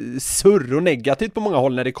surr och negativt på många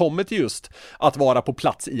håll när det kommer till just att vara på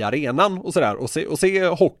plats i arenan och sådär och se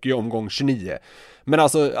hockey omgång 29. Men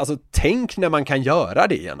alltså tänk när man kan göra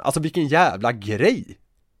det igen. Alltså vilken jävla grej.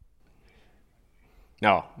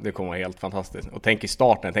 Ja, det kommer vara helt fantastiskt. Och tänk i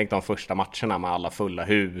starten, tänk de första matcherna med alla fulla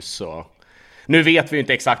hus och... Nu vet vi ju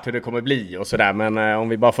inte exakt hur det kommer bli och sådär, men om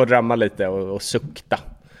vi bara får drömma lite och sukta.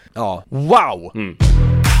 Ja, wow!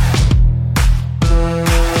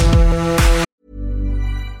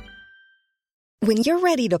 When you're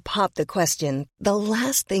ready to pop the question, the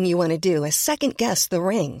last thing you want to do is second-guess the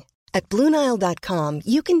ring. At BlueNile.com,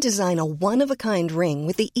 you can design a one-of-a-kind ring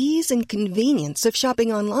with the ease and convenience of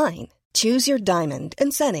shopping online. Choose your diamond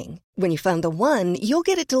and setting. When you find the one, you'll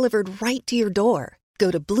get it delivered right to your door.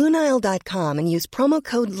 Go to BlueNile.com and use promo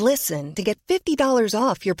code LISTEN to get $50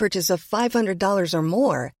 off your purchase of $500 or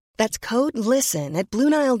more. That's code LISTEN at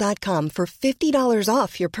BlueNile.com for $50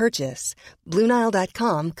 off your purchase.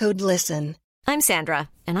 BlueNile.com, code LISTEN. I'm Sandra,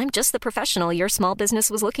 and I'm just the professional your small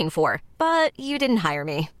business was looking for. But you didn't hire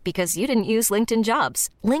me because you didn't use LinkedIn Jobs.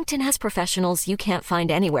 LinkedIn has professionals you can't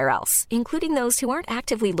find anywhere else, including those who aren't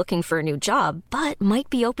actively looking for a new job, but might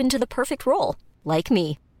be open to the perfect role, like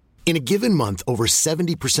me. In a given month, over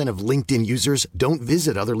 70% of LinkedIn users don't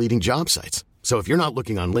visit other leading job sites. So if you're not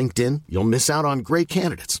looking on LinkedIn, you'll miss out on great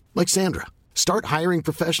candidates like Sandra. Start hiring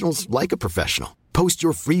professionals like a professional. Post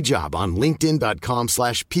your free job on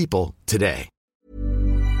linkedin.com/people today.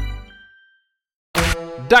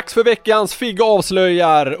 Dags för veckans Figg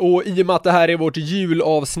avslöjar, och i och med att det här är vårt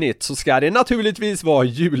julavsnitt så ska det naturligtvis vara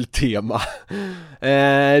jultema. Du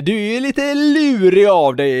är ju lite lurig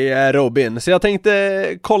av dig, Robin, så jag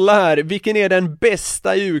tänkte kolla här, vilken är den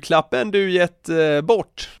bästa julklappen du gett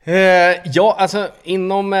bort? Ja, alltså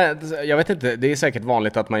jag vet inte, det är säkert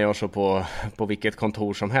vanligt att man gör så på vilket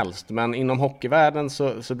kontor som helst, men inom hockeyvärlden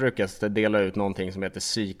så brukar det dela ut någonting som heter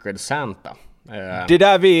Secret Santa. Det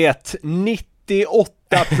där vet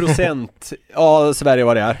 98% av Sverige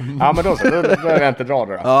vad det är. Ja, men då behöver jag inte dra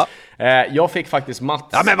det då. Ja. Jag fick faktiskt Mats.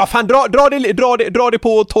 Ja, men vad fan, dra det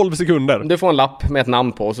på 12 sekunder. Du får en lapp med ett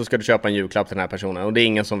namn på och så ska du köpa en julklapp till den här personen. Och det är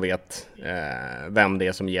ingen som vet vem det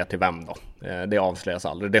är som ger till vem då. Det avslöjas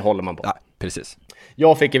aldrig, det håller man på. Ja, precis.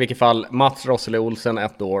 Jag fick i vilket fall Mats Rossele Olsen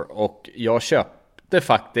 1 år. Och jag köpte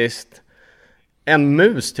faktiskt en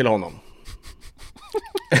mus till honom.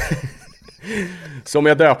 Som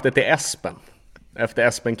jag döpte till Espen. Efter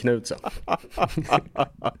Espen Knudsen.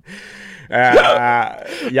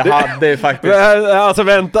 Jag hade faktiskt... Alltså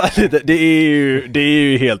vänta lite, det är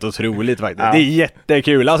ju helt otroligt faktiskt. Ja. Det är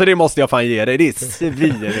jättekul, alltså det måste jag fan ge dig. Det är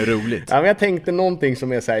svinroligt. Ja, men jag tänkte någonting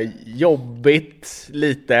som är så här jobbigt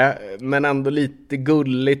lite, men ändå lite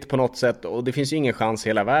gulligt på något sätt. Och det finns ju ingen chans i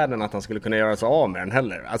hela världen att han skulle kunna göra sig av med den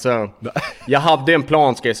heller. Alltså, jag hade en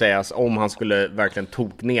plan, ska jag säga, om han skulle verkligen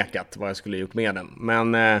toknekat vad jag skulle gjort med den.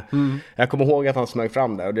 Men jag kommer ihåg att han smög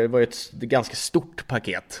fram där, och det var ju ett ganska stort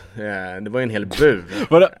paket. Det var ju en hel bur.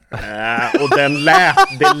 Och det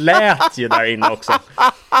lät ju där inne också.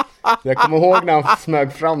 Jag kommer ihåg när han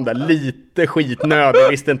smög fram där, lite skitnöd. Jag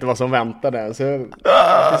visste inte vad som väntade. Så jag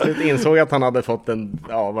till slut insåg att han hade fått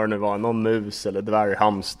vad det nu var, någon mus eller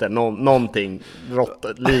dvärghamster, någonting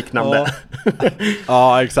liknande.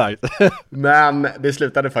 Ja, exakt. Men det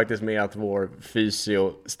slutade faktiskt med att vår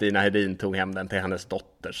fysio Stina Hedin tog hem den till hennes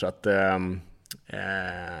dotter. Så att...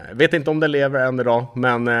 vet inte om det lever än idag.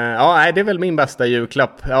 Men det är väl min bästa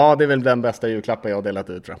julklapp. Ja, det är väl den bästa julklappen jag har delat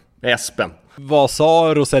ut, tror jag. Espen. Vad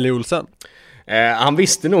sa Rossele Olsen? Han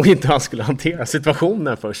visste nog inte hur han skulle hantera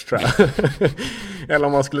situationen först, tror jag. Eller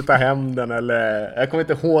om han skulle ta hem den, eller jag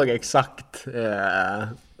kommer inte ihåg exakt.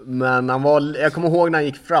 Men jag kommer ihåg när han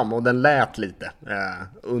gick fram och den lät lite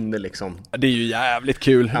under liksom. Det är ju jävligt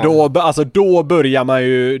kul. Ja. Då börjar man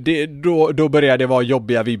ju då börjar det vara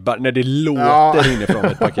jobbiga vibbar när det låter inifrån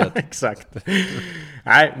ett paket. Exakt.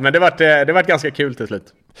 Nej, men det vart ganska kul till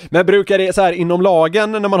slut. Men brukar det så här inom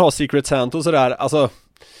lagen när man har Secret Santa och sådär, alltså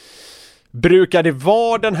brukar det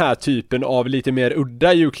vara den här typen av lite mer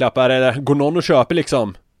udda julklappar, eller går någon och köper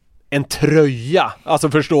liksom en tröja? Alltså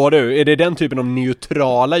förstår du? Är det den typen av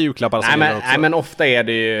neutrala julklappar som nej, men ofta är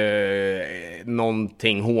det ju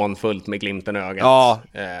någonting hånfullt med glimten i ögat. Ja,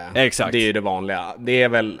 exakt. Det är ju det vanliga. Det är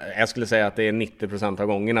väl, jag skulle säga att det är 90% av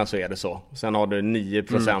gångerna så är det så. Sen har du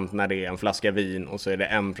 9% när det är en flaska vin, och så är det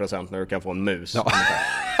 1% när du kan få en mus. Ja.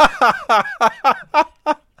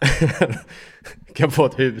 Kan få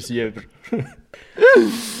ett husdjur.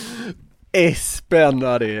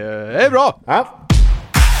 Spännande, det är bra. Ja.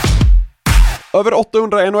 Över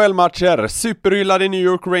 800 NHL-matcher, superhyllade New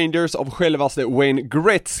York Rangers av självaste Wayne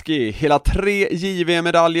Gretzky, hela 3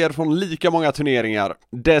 JVM-medaljer från lika många turneringar,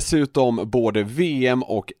 dessutom både VM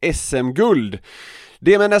och SM-guld.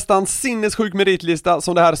 Det är med nästan sinnessjuk meritlista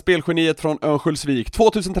som det här spelgeniet från Örnsköldsvik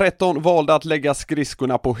 2013 valde att lägga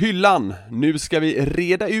skridskorna på hyllan. Nu ska vi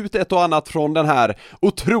reda ut ett och annat från den här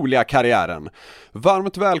otroliga karriären.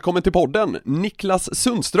 Varmt välkommen till podden, Niklas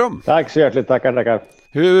Sundström. Tack så hjärtligt, tackar.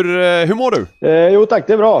 Hur mår du? Jo tack,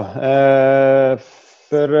 det är bra.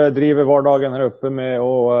 Driver vardagen här uppe med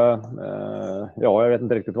och jag vet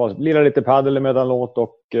inte riktigt vad. Lirar lite paddel emellanåt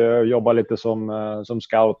och jobbar lite som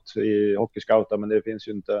scout i hockeyscouter, men det finns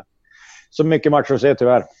ju inte så mycket matcher att se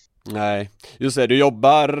tyvärr. Nej, just det, du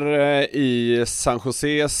jobbar i San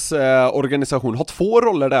Joses organisation. Har 2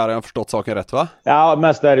 roller där, har jag förstått saken rätt, va? Ja,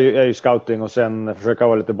 mest är ju scouting och sen försöka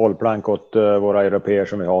vara lite bollplank åt våra europeer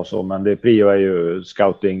som vi har så. Men det prio är ju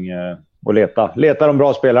scouting och leta de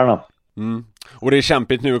bra spelarna. Mm. Och det är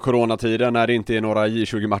kämpigt nu i coronatiden när det inte är några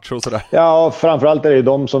J20-matcher och sådär. Ja, framförallt är det ju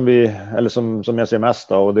de som jag ser mest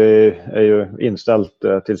då, och det är ju inställt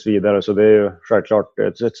tills vidare, så det är ju självklart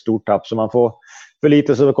ett stort tapp, så man får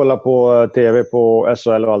förlita sig att kolla på TV på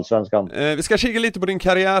SHL och Allsvenskan. Vi ska kika lite på din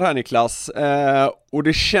karriär här, Niklas, och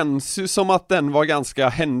det känns ju som att den var ganska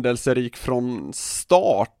händelserik från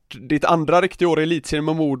start. Ditt andra riktiga år i elitserien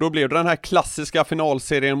med Modo blev det den här klassiska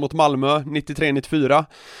finalserien mot Malmö 93-94.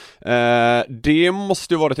 Det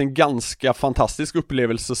måste ju varit en ganska fantastisk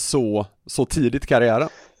upplevelse så tidigt i karriären.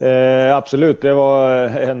 Absolut, det var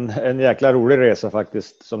en jäkla rolig resa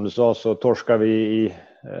faktiskt. Som du sa så torskade vi i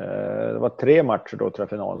det var 3 matcher då, tror jag,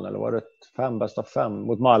 finalen, eller var det 5 bästa 5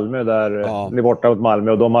 mot Malmö där, ni borta mot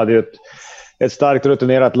Malmö, och de hade ju ett starkt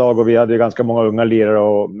rutinerat lag och vi hade ju ganska många unga lirare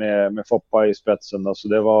och med Foppa i spetsen då, så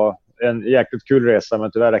det var en jäkligt kul resa,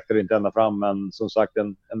 men tyvärr räckte det inte ända fram, men som sagt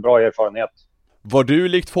en bra erfarenhet. Var du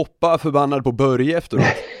likt Foppa förbannad på Börje efteråt?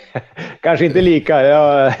 Kanske inte lika,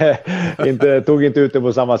 jag tog inte ut det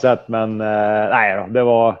på samma sätt, men nej då, det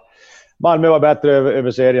var Malmö var bättre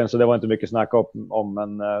över serien, så det var inte mycket snack om,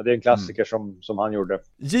 men det är en klassiker som han gjorde.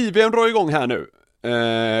 JVM drar igång här nu.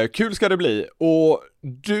 Kul ska det bli, och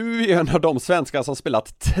du är en av de svenskar som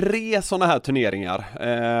spelat 3 sådana här turneringar.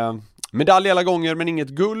 Medalj alla gånger men inget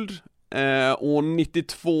guld, och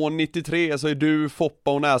 92-93 så är du,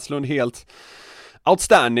 Foppa och Näslund helt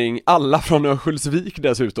outstanding, alla från Örnsköldsvik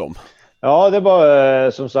dessutom. Ja, det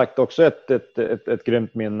var som sagt också ett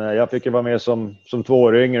grymt minne. Jag fick ju vara med som 2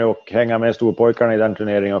 år yngre och hänga med storpojkarna i den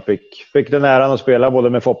turneringen och fick den äran att spela både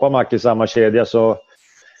med Foppa och Mack i samma kedja, så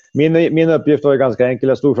min uppgift var ju ganska enkel.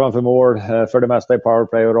 Jag stod framför mål för det mesta i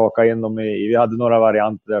powerplay och raka in dem vi hade några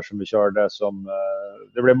varianter där som vi körde som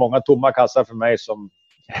det blev många tomma kassar för mig som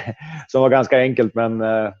var ganska enkelt, men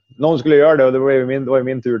någon skulle göra det och det var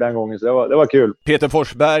min tur den gången, så det var kul. Peter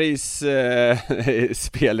Forsbergs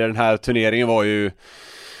spel i den här turneringen var ju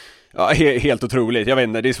helt otroligt. Jag vet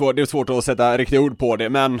inte, det är svårt att sätta riktiga ord på det,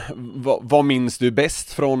 men vad minns du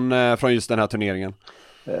bäst från just den här turneringen?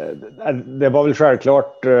 Det var väl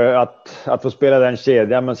självklart att få spela den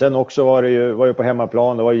kedjan, men sen också var ju på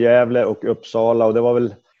hemmaplan. Det var Gävle och Uppsala, och det var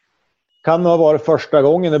väl, kan ha varit första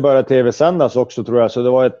gången det började tv-sändas också, tror jag, så det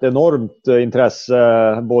var ett enormt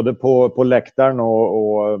intresse både på läktaren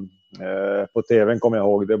och på tvn, kommer jag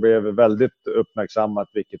ihåg. Det blev väldigt uppmärksammat,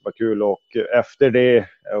 vilket var kul, och efter det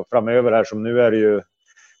och framöver här som nu är det ju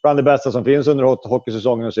bland det bästa som finns under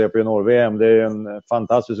hockeysäsongen att se på junior-VM. Det är en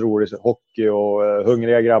fantastiskt rolig hockey och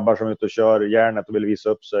hungriga grabbar som är ute och kör järnet och vill visa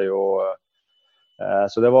upp sig. Och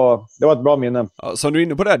Så det var ett bra minne. Ja, som du är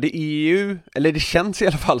inne på det är ju, eller det känns i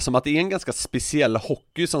alla fall som att det är en ganska speciell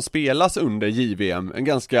hockey som spelas under JVM. En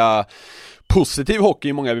ganska positiv hockey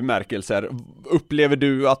i många bemärkelser. Upplever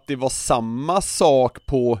du att det var samma sak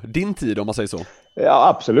på din tid, om man säger så?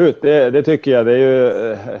 Ja, absolut. Det tycker jag. Det är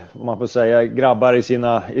ju, om man får säga, grabbar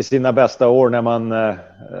i sina bästa år när man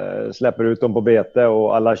släpper ut dem på bete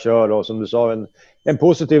och alla kör. Och som du sa, en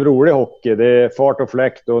positiv, rolig hockey. Det är fart och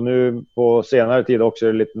fläkt, och nu på senare tid också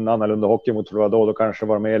är det lite annorlunda hockey mot vad då kanske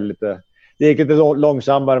var mer lite... Det gick lite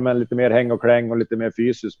långsammare, men lite mer häng och kläng och lite mer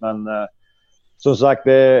fysiskt. Men som sagt,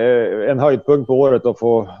 det är en höjdpunkt på året att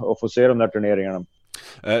få se de där turneringarna.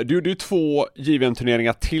 Du gjorde ju 2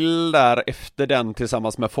 JVM-turneringar till där efter den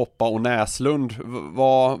tillsammans med Foppa och Näslund.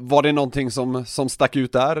 Var det någonting som stack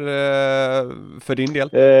ut där för din del?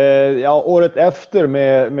 Ja, året efter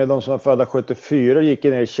med de som var födda 74 gick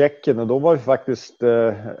ner i Tjeckien, och då var vi faktiskt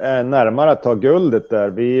närmare att ta guldet där.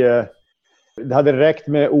 Det hade räckt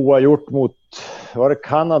med oavgjort mot, var det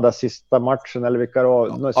Kanada sista matchen eller vilka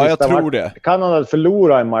då? Ja, jag tror det. Kanada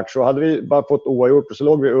förlorade en match, och hade vi bara fått oavgjort och så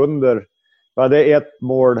låg vi under. Vi hade ett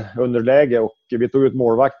mål underläge och vi tog ut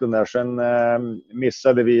målvakten där. Sen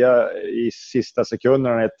missade vi i sista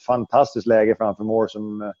sekunderna ett fantastiskt läge framför mål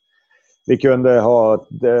som vi kunde ha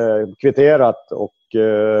kvitterat och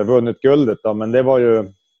vunnit guldet då. Men det var ju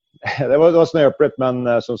det var snöpligt,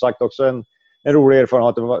 men som sagt också en rolig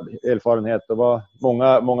erfarenhet. Det var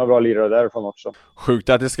många bra lirare därifrån också. Sjukt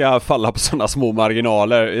att det ska falla på sådana små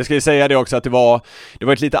marginaler. Jag ska ju säga det också att det var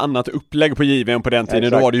ett lite annat upplägg på JVM på den tiden.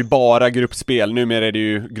 Exakt. Då var det ju bara gruppspel. Numera är det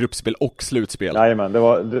ju gruppspel och slutspel. Jajamän, det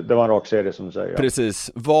var en rak serie som du säger.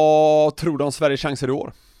 Precis. Vad tror du om Sveriges chanser i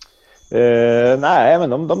år? Nej,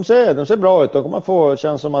 men de ser bra ut. De kommer få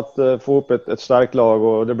chans som att få upp ett starkt lag,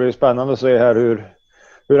 och det blir spännande att se här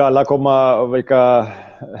hur alla kommer, vilka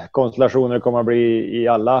konstellationer det kommer att bli i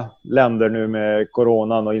alla länder nu med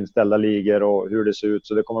coronan och inställda ligor och hur det ser ut.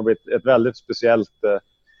 Så det kommer att bli ett väldigt speciellt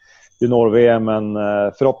junior-VM, men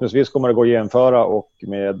förhoppningsvis kommer det gå att jämföra, och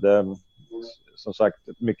med som sagt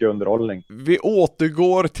mycket underhållning. Vi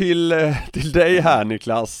återgår till dig här,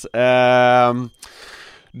 Niklas.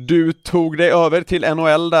 Du tog dig över till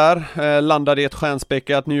NHL där, landade i ett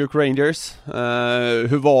stjärnspäckat New York Rangers.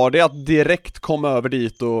 Hur var det att direkt komma över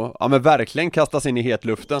dit och men verkligen kastas in i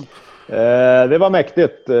hetluften? Det var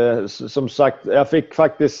mäktigt. Som sagt, jag fick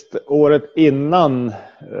faktiskt året innan,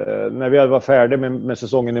 när vi var färdiga med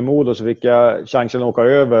säsongen i Modo, så fick jag chansen att åka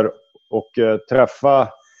över och träffa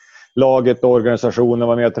laget och organisationen,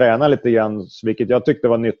 var med och träna lite grann, vilket jag tyckte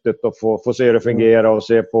var nyttigt att få se det fungera och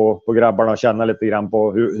se på grabbarna och känna lite grann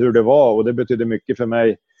på hur det var, och det betydde mycket för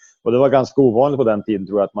mig. Och det var ganska ovanligt på den tiden,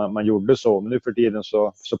 tror jag, att man gjorde så. Men nu för tiden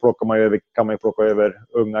så kan man ju plocka över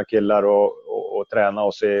unga killar och träna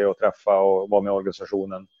och se och träffa och vara med i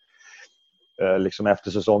organisationen liksom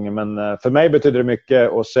efter säsongen. Men för mig betyder det mycket,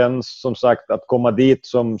 och sen som sagt att komma dit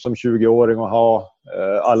som 20-åring och ha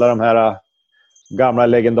alla de här gamla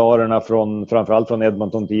legendarerna framförallt från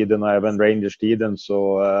Edmonton-tiden och även Rangers-tiden,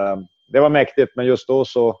 så det var mäktigt. Men just då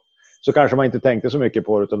så kanske man inte tänkte så mycket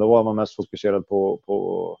på det, utan då var man mest fokuserad på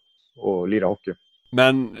att lira hockey.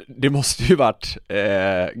 Men det måste ju varit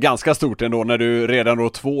ganska stort ändå när du redan då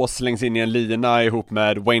 2 slängs in i en lina ihop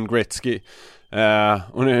med Wayne Gretzky.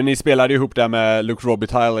 Och ni spelade ihop där med Luc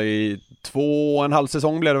Robitaille i 2,5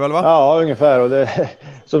 säsong blev det väl, va? Ja, ungefär. Och det,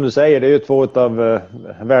 som du säger, det är ju 2 av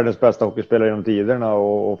världens bästa hockeyspelare genom tiderna,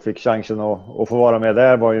 och fick chansen att få vara med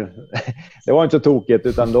där var ju det var inte så tokigt,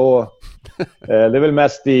 utan då det är väl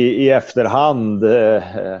mest i efterhand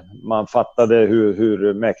man fattade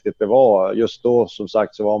hur mäktigt det var. Just då, som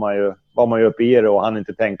sagt, så var man ju uppe i det och hann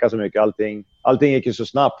inte tänka så mycket. Allting gick ju så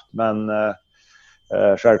snabbt, men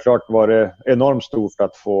självklart var det enormt stort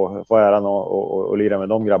att få äran och lira med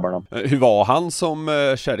de grabbarna. Hur var han som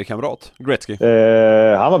kedjekamrat, Gretzky?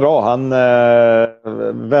 Han var bra. Han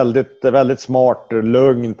väldigt, väldigt smart,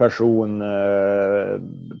 lugn person.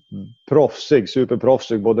 Proffsig,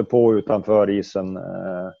 superproffsig både på och utanför isen.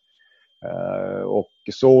 Och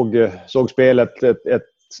såg spelet ett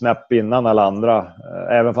snäpp innan alla andra.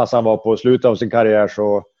 Även fast han var på slutet av sin karriär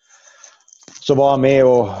så var han med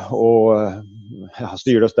och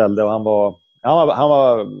styrde och ställde, och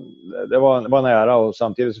det var en ära, och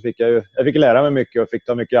samtidigt så fick jag fick lära mig mycket och fick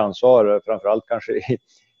ta mycket ansvar, framförallt kanske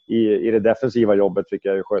i det defensiva jobbet fick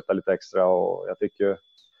jag ju sköta lite extra, och jag fick ju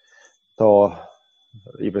ta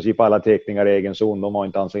i princip alla teckningar i egen zon. De var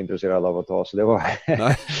inte alls så intresserade av att ta, så det var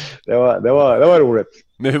det var roligt.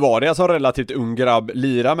 Men hur var det som relativt ung grabb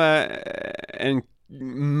lira med en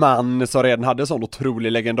man som redan hade sån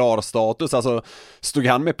otrolig legendarstatus? Alltså, stod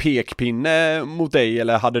han med pekpinne mot dig,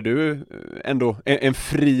 eller hade du ändå en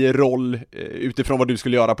fri roll utifrån vad du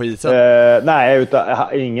skulle göra på isen? Nej, utan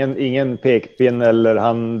ingen pekpinne, eller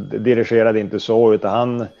han dirigerade inte så,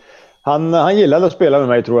 utan han gillade att spela med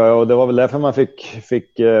mig, tror jag, och det var väl därför man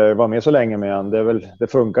fick vara med så länge med han. Det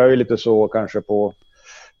funkar ju lite så kanske på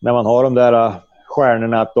när man har de där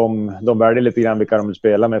stjärnorna, att de väljer lite grann vilka de vill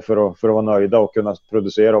spela med för att vara nöjda och kunna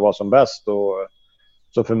producera och vara som bäst. Och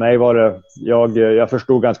så för mig var det, jag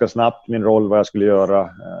förstod ganska snabbt min roll, vad jag skulle göra.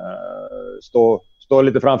 Stå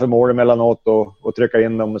lite framför mål emellanåt och trycka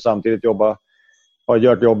in dem, och samtidigt ha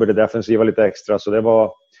gjort jobb i det defensiva lite extra. Så det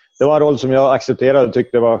var en roll som jag accepterade och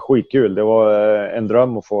tyckte var skitkul. Det var en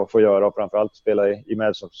dröm att få göra, och framförallt spela i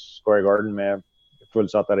Madison Square Garden med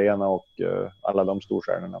fullsatt arena och alla de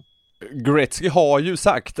storstjärnorna. Gretzky har ju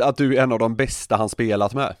sagt att du är en av de bästa han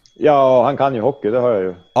spelat med. Ja, han kan ju hockey, det har jag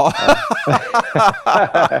ju. Ja.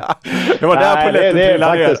 Det var där polletten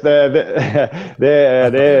trillade ner. Faktiskt,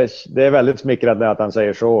 det är väldigt smickrande att han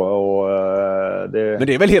säger så. Och, men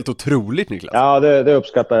det är väl helt otroligt, Niklas? Ja, det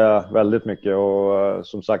uppskattar jag väldigt mycket. Och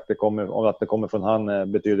som sagt, att det kommer från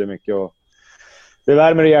han betyder mycket. Och det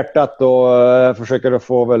värmer i hjärtat, och försöker att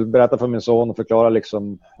få berätta för min son och förklara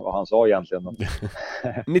liksom vad han sa egentligen.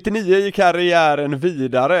 99 gick karriären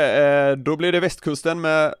vidare. Då blev det västkusten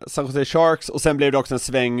med San Jose Sharks, och sen blev det också en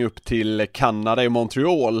sväng upp till Kanada i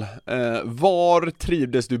Montreal. Var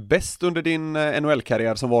trivdes du bäst under din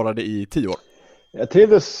NHL-karriär som varade i 10 år? Jag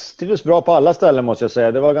trivdes bra på alla ställen, måste jag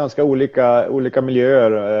säga. Det var ganska olika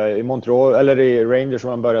miljöer. I Montreal, eller i Rangers, som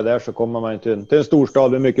man började där, så kommer man till en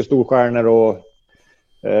storstad med mycket storstjärnor, och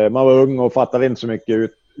man var ung och fattade inte så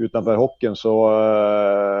mycket utanför hockeyn, så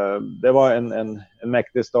det var en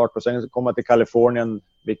mäktig start. Och sen komma till Kalifornien,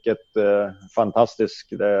 vilket fantastiskt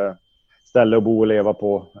ställe att bo och leva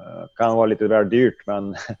på. Kan vara lite väl dyrt,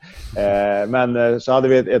 men så hade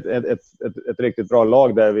vi ett riktigt bra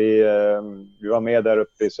lag där. Vi var med där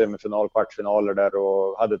uppe i semifinal, kvartsfinaler där,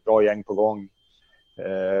 och hade ett bra gäng på gång.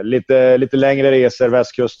 Lite längre resor.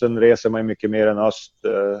 Västkusten reser man mycket mer än öst,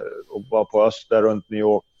 och var på öst där runt New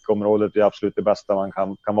York-området är absolut det bästa man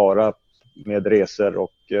kan vara med resor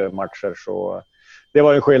och matcher. Så det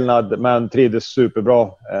var en skillnad, men trivdes superbra.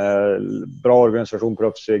 Bra organisation,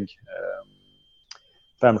 proffsig.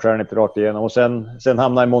 5-stjärnigt rakt igenom, och sen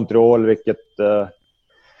hamnade i Montreal, vilket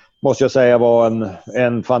måste jag säga var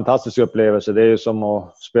en fantastisk upplevelse. Det är ju som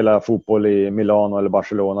att spela fotboll i Milano eller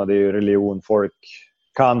Barcelona. Det är ju religion. Folk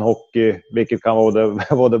kan hockey, vilket kan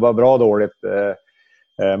vara bra och dåligt.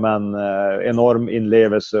 Men enorm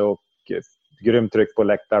inlevelse och grymt tryck på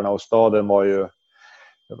läktarna. Och staden var ju,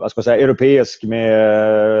 vad ska man säga, europeisk,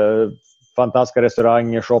 med fantastiska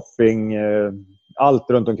restauranger, shopping. Allt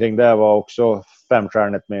runt omkring det var också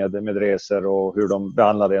 5-stjärnigt med resor och hur de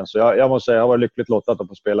behandlade en. Så jag måste säga, jag var lyckligt lottad att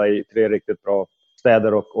få spela i 3 riktigt bra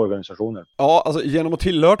städer och organisationer. Ja, alltså genom att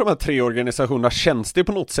tillhöra de här 3 organisationerna känns det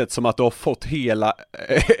på något sätt som att du har fått hela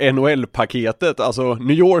NHL-paketet. Alltså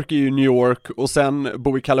New York är ju New York, och sen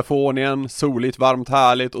bo i Kalifornien, soligt, varmt,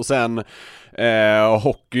 härligt, och sen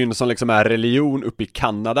hockeyn som liksom är religion uppe i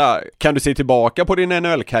Kanada. Kan du se tillbaka på din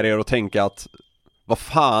NHL-karriär och tänka att vad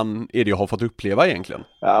fan är det jag har fått uppleva egentligen?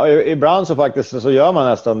 Ja, ibland så faktiskt så gör man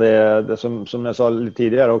nästan det som jag sa lite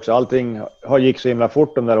tidigare också. Allting gick så himla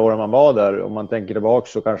fort de där åren man var där. Om man tänker tillbaka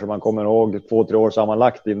så kanske man kommer ihåg 2-3 år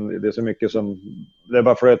sammanlagt. Det är så mycket som, det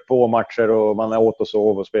bara flöt på matcher, och man åt och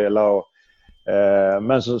sov och spela.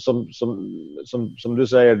 Men som du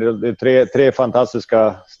säger, det är 3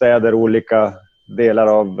 fantastiska städer, olika delar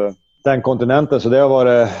av den kontinenten. Så det har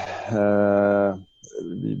varit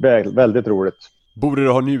väldigt roligt. Borde du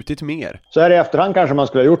ha njutit mer? Så här i efterhand kanske man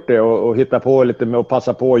skulle ha gjort det, och hitta på lite med, och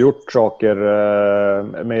passa på och gjort saker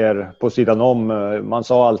mer på sidan om. Man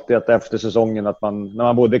sa alltid att efter säsongen, att när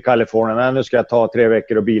man bodde i Kalifornien, nu ska jag ta 3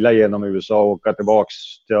 veckor och bila genom USA och åka tillbaks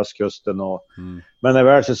till östkusten. Men när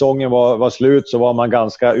väl säsongen var slut så var man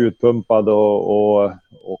ganska utpumpad och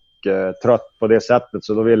trött på det sättet,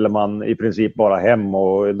 så då ville man i princip bara hem,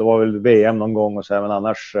 och det var väl VM någon gång och så här, men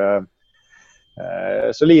annars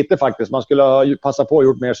så lite faktiskt. Man skulle ha passat på och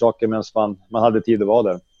gjort mer saker medan man hade tid att vara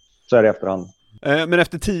där. Så är det efterhand. Men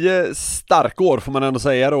efter 10 starka år får man ändå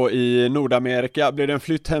säga då i Nordamerika blev det en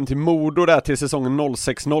flytt hem till Modo där till säsongen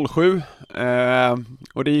 06-07.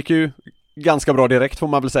 Och det gick ju ganska bra direkt får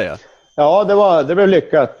man väl säga. Ja, det blev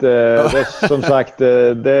lyckat. Som sagt,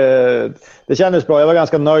 det kändes bra. Jag var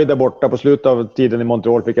ganska nöjd där borta. På slutet av tiden i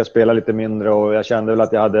Montreal fick jag spela lite mindre, och jag kände väl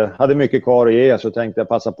att jag hade mycket kvar att ge, så tänkte jag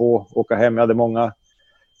passa på att åka hem. Jag hade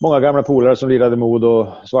många gamla polare som lirade Modo,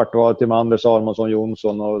 Svartvad, Timander, Salmonsson,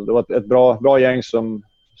 Jonsson, och det var ett bra gäng som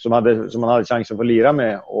man hade chansen att få lira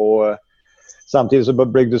med. Och samtidigt så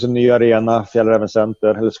byggdes en ny arena, Fjällräven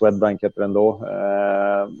Center, eller Swedbank heter den då.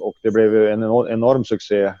 Och det blev en enorm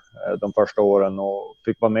succé de första åren, och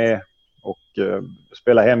fick vara med och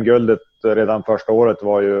spela hem guldet redan första året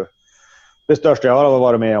var ju det största jag har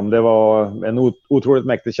varit med om. Det var en otroligt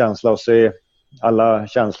mäktig känsla att se alla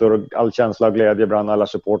känslor och all känsla av glädje bland alla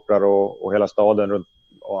supportrar och hela staden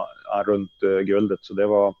runt guldet. Så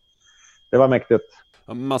det var mäktigt.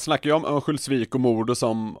 Man snackar ju om Örnsköldsvik och Modo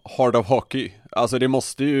som Heart of Hockey. Alltså det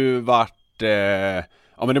måste ju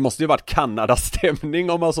varit Kanada-stämning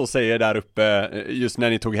om man så säger där uppe just när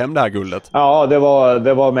ni tog hem det här guldet. Ja,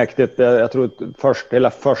 det var mäktigt. Jag tror hela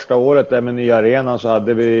första året där med nya arenan så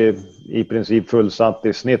hade vi i princip fullsatt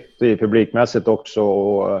i snitt i publikmässigt också,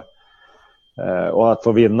 och att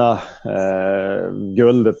få vinna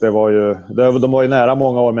guldet, de var ju nära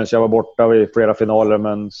många år medan jag var borta i flera finaler,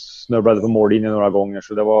 men snubblade på mållinjen några gånger,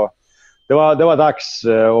 så det var dags,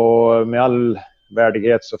 och med all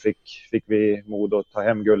värdighet så fick vi mod att ta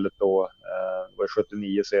hem guldet då. Det var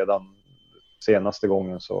 79 senaste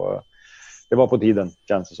gången, så det var på tiden,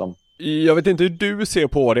 känns det som. Jag vet inte hur du ser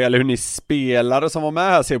på det eller hur ni spelare som var med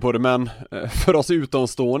här ser på det, men för oss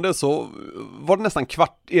utomstående så var det nästan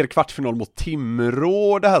er kvartsfinal mot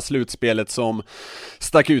Timrå, det här slutspelet, som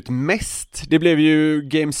stack ut mest. Det blev ju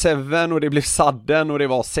Game 7 och det blev sudden och det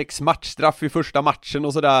var 6 matchstraff i första matchen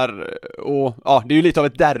och sådär. Och ja, det är ju lite av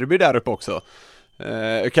ett derby där uppe också.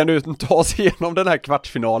 Kan du ta oss igenom den här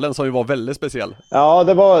kvartsfinalen som ju var väldigt speciell? Ja,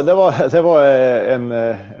 det var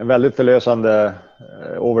en väldigt förlösande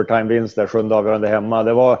overtime-vinst där, 7:e avgörande hemma.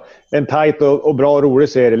 Det var en tight och bra och rolig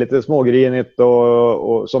serie, lite smågrinigt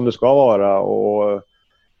och som det ska vara, och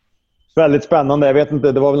väldigt spännande. Jag vet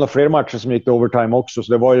inte, det var väl några fler matcher som gick till overtime också,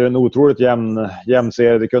 så det var ju en otroligt jämn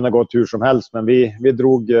serie. Det kunde ha gått hur som helst, men vi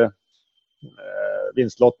drog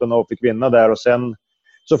vinstlotten och fick vinna där, och sen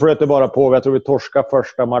så flöt det bara på. Jag tror vi torskade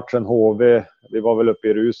första matchen HV. Vi var väl uppe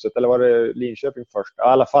i ruset. Eller var det Linköping först? I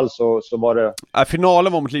alla fall så var det...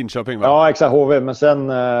 Finalen var mot Linköping, va? Ja, exakt, HV. Men sen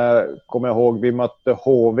kommer jag ihåg, vi mötte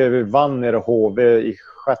HV. Vi vann nere HV i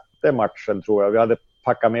 6:e matchen, tror jag. Vi hade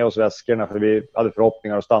packat med oss väskorna för vi hade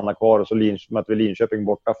förhoppningar att stanna kvar. Och så mötte vi Linköping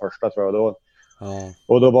borta första, tror jag.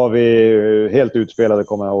 Och då var vi helt utspelade,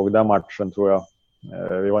 kommer jag ihåg, den matchen, tror jag.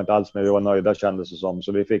 Vi var inte alls med, vi var nöjda, kändes det som.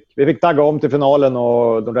 Så vi fick tagga om till finalen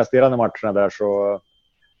och de resterande matcherna där. Så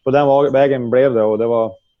på den vägen blev det, och det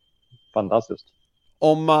var fantastiskt.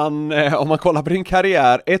 Om man kollar på din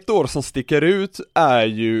karriär, ett år som sticker ut är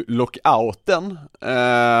ju lockouten.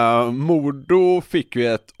 Modo fick ju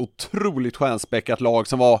ett otroligt stjärnspäckat lag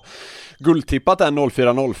som var guldtippat den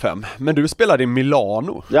 04-05. Men du spelade i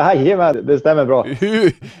Milano. Jajamän, det stämmer bra.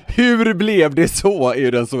 Hur blev det så, är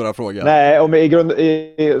ju den stora frågan. Nej, om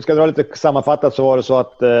ska dra lite sammanfattat, så var det så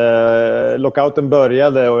att lockouten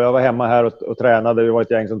började och jag var hemma här och tränade. Vi var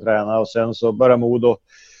ett gäng som tränade, och sen så började Modo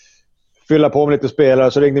fylla på med lite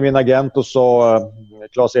spelare. Så ringde min agent och sa,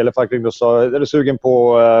 Claes Elefak ringde och sa, är du sugen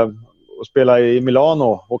på att spela i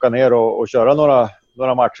Milano, åka ner och köra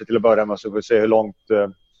några matcher till att börja med, så får vi se hur långt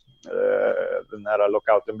den här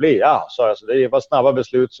lockouten blir. Ja, sa jag. Så det var snabba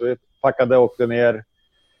beslut, så vi packade och åkte ner.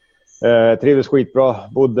 Trivdes skitbra.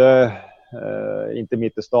 Bodde inte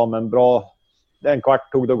mitt i stan, men bra. En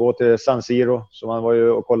kvart tog det att gå till San Siro, så man var ju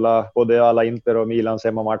och kolla både alla Inter och Milans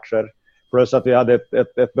hemmamatcher. Plus att vi hade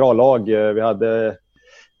ett bra lag. Vi hade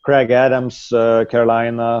Craig Adams,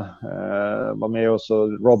 Carolina var med oss,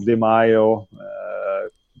 och Rob Di Maio,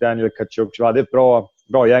 Daniel Kachuk. Vi hade ett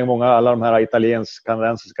bra gäng, många alla de här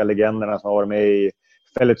italiensk-kanadensiska legenderna som har varit med i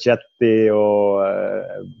Felicetti och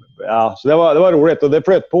ja, så det var roligt, och det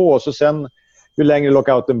flöt på. Och så sen, ju längre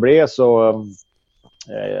lockouten blev, så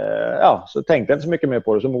tänkte jag inte så mycket mer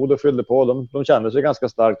på det. Så Modo fyllde på, de kände sig ganska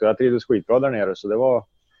starkt, och jag trivdes skitbra där nere, så det var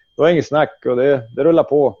inget snack, och det rullade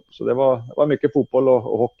på. Så det var mycket fotboll och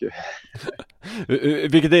hockey.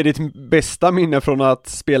 Vilket är ditt bästa minne från att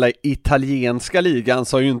spela i italienska ligan,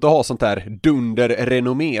 så ju inte ha sånt där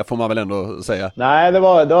dunder-renommé, får man väl ändå säga. Nej, det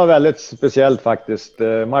var väldigt speciellt faktiskt.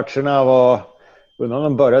 Matcherna var,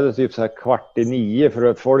 de började typ så här 8:45,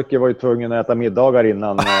 för folk var ju tvungna att äta middagar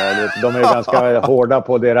innan. De är ju ganska hårda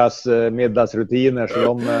på deras middagsrutiner, så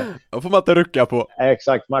de får man inte rucka på.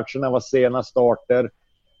 Exakt, matcherna var sena starter.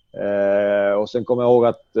 Och sen kommer jag ihåg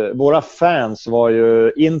att våra fans var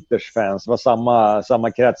ju Inters fans, var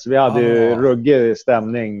samma krets. Vi hade ju ruggig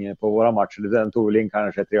stämning på våra matcher. Den tog väl in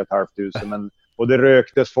kanske 3 500, men och det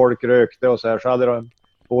röktes, folk rökte och så här. Så hade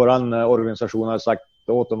våran organisation hade sagt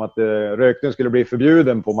inte åt dem att rökning skulle bli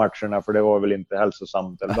förbjuden på matcherna, för det var väl inte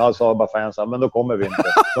hälsosamt. Eller då sa bara fansen, men då kommer vi inte.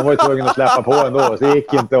 De var ju tvungna att släppa på ändå, så det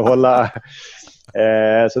gick inte att hålla.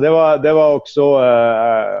 Så det var också,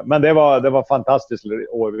 men det var fantastiskt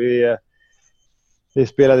år. Vi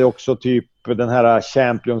spelade också typ den här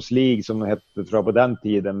Champions League som hette, tror jag, på den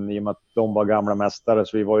tiden, i och med att de var gamla mästare,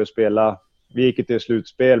 så vi gick till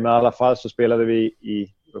slutspel, men i alla fall så spelade vi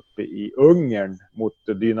uppe i Ungern mot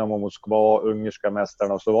Dynamo Moskva, ungerska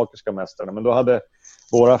mästarna och slovakiska mästarna. Men då hade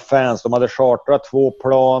våra fans, de hade chartrat 2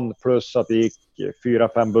 plan plus att det gick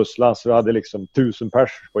 4-5 busslass. Vi hade liksom 1000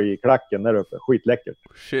 pers i klacken där uppe. Skitläckert.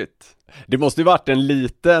 Shit. Det måste ju varit en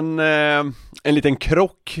liten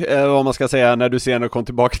krock, vad man ska säga, när du senare kom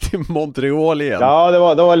tillbaka till Montreal igen. Ja, det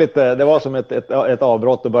var som ett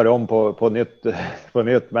avbrott att börja om på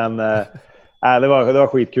nytt, men det var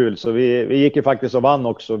skitkul. Så vi gick ju faktiskt och vann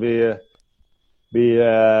också. Vi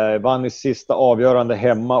vann i sista avgörande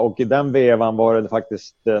hemma, och i den vevan var det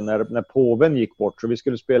faktiskt när påven gick bort, så vi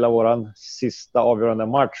skulle spela våran sista avgörande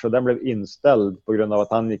match, och den blev inställd på grund av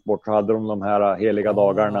att han gick bort. Så hade de här heliga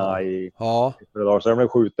dagarna i dagar, så den blev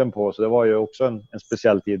skjuten på. Så det var ju också en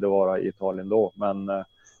speciell tid att vara i Italien då, men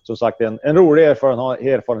som sagt en rolig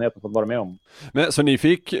erfarenhet att få vara med om. Men så ni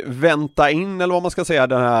fick vänta in, eller vad man ska säga,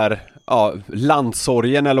 den här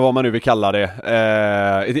landsorgen, eller vad man nu vill kalla det,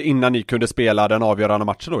 innan ni kunde spela den avgörande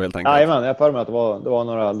matchen då, helt enkelt? Jajamän, jag för mig att det var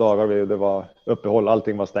några dagar det var uppehåll,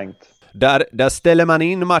 allting var stängt. Där ställer man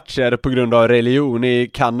in matcher på grund av religion. I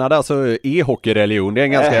Kanada så är hockey religion. Det är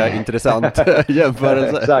en ganska intressant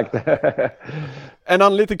jämförelse. Exakt. En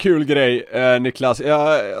annan lite kul grej, Niklas.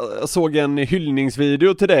 Jag såg en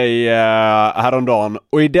hyllningsvideo till dig häromdagen,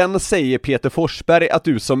 och i den säger Peter Forsberg att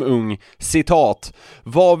du som ung, citat,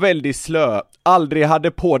 var väldigt slö, aldrig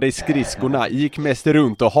hade på dig skridskorna, gick mest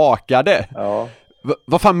runt och hakade. Ja.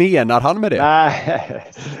 Vad fan menar han med det?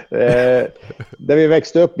 Nej, där vi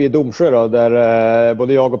växte upp i Domsjö då, där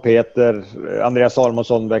både jag och Peter, Andreas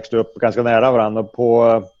Salmonsson, växte upp ganska nära varandra.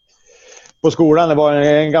 På skolan, det var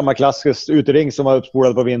en gammal klassisk utering som var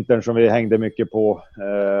uppspolad på vintern som vi hängde mycket på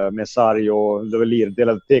med sarg, och det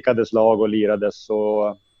var tekades lag och lirades.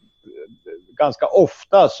 Och ganska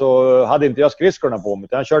ofta så hade inte jag skridskorna på mig.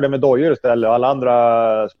 Jag körde med dojor istället, och alla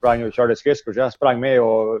andra sprang och körde skridskor, så jag sprang med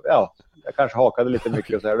och jag kanske hakade lite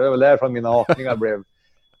mycket och så här. Det var därför mina hakningar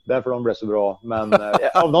därför de blev så bra. Men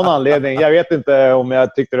av någon anledning, jag vet inte om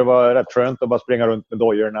jag tyckte det var rätt skönt att bara springa runt med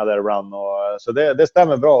dojorna där ibland. Så det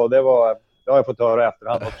stämmer bra, och det har jag fått höra i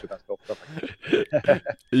efterhand också ganska ofta.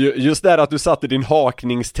 Just där att du satte din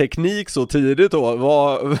hakningsteknik så tidigt då,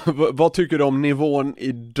 vad tycker du om nivån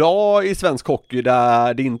idag i svensk hockey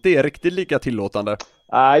där det inte är riktigt lika tillåtande?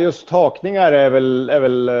 Just hakningar är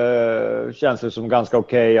väl känns det som ganska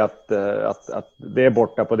okej att det är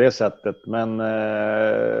borta på det sättet, men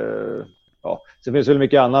så finns det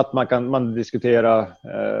mycket annat man diskutera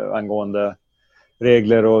angående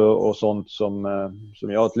regler och sånt som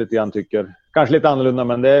jag lite grann tycker kanske lite annorlunda,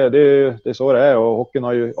 men det är så det är, och hockeyn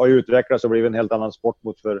har ju utvecklats och blivit en helt annan sport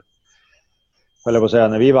mot för på att säga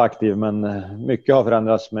när vi var aktiva, men mycket har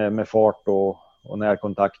förändrats med fart och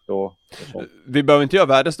närkontakt och sånt. Vi behöver inte göra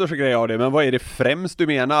världens största grej av det, men vad är det främst du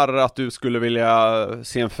menar att du skulle vilja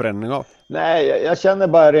se en förändring av? Nej, jag känner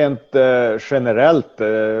bara rent generellt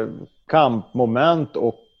kampmoment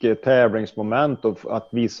och tävlingsmoment, och att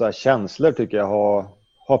visa känslor tycker jag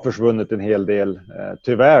har försvunnit en hel del.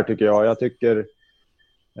 Tyvärr tycker jag. Jag tycker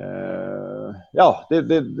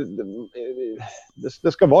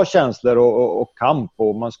det ska vara känslor och kamp,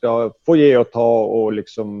 och man ska få ge och ta och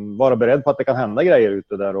liksom vara beredd på att det kan hända grejer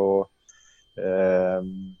ute där. Och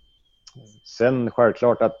sen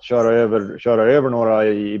självklart att köra över några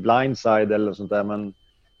i blindside eller sånt där, men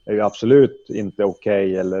är ju absolut inte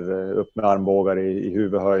okej, eller upp med armbågar i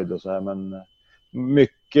huvudhöjd och så här. Men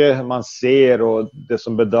mycket man ser och det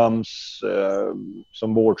som bedöms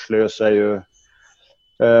som vårdslös är ju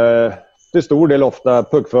till stor del ofta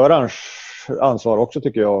puckförarens ansvar också,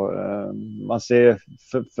 tycker jag. Man ser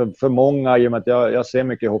för många, i och med att jag ser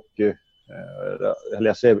mycket hockey,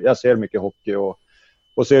 eller jag ser mycket hockey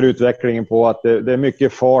och ser utvecklingen på att det är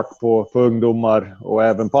mycket fart på ungdomar, och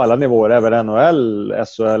även på alla nivåer, även NHL,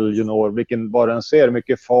 SHL, junior, var den ser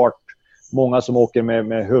mycket fart. Många som åker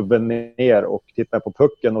med huvudet ner och tittar på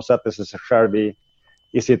pucken och sätter sig själv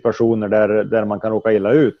i situationer där man kan råka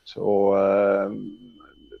illa ut. Och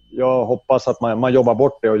jag hoppas att man jobbar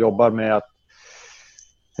bort det och jobbar med att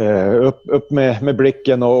upp med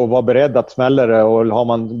blicken och vara beredd att smälla det. Och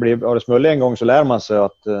har det smullit en gång så lär man sig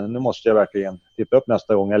att nu måste jag verkligen titta upp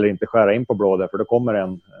nästa gång, eller inte skära in på blådet, för då kommer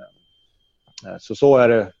en. Så är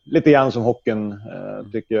det lite grann som hockeyn,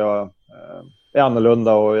 tycker jag, är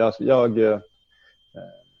annorlunda och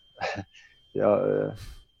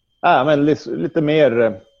men lite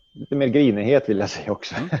mer grinighet vill jag säga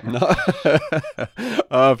också.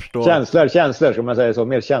 Ja, jag förstår. Känslor ska man säga så,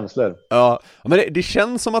 mer känslor. Ja, men det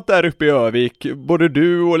känns som att där uppe i Övik, både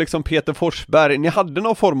du och liksom Peter Forsberg, ni hade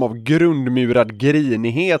någon form av grundmurad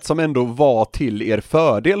grinighet som ändå var till er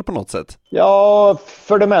fördel på något sätt. Ja,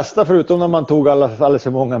 för det mesta, förutom när man tog alldeles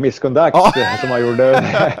för många misskontakt som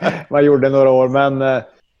man gjorde några år, men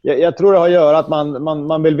jag tror det har att göra att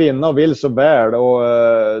man vill vinna och vill så väl, och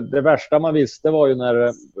det värsta man visste var ju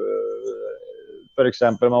när för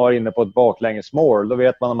exempel man var inne på ett baklängesmål. Då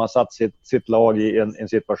vet man när man satt sitt lag i en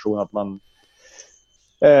situation att man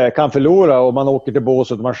kan förlora, och man åker till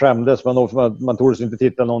båset och man skämdes, man tog inte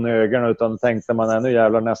titta någon i ögonen, utan tänkte man nu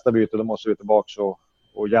jävlar nästa byte, då måste vi tillbaka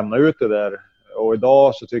och jämna ut det där. Och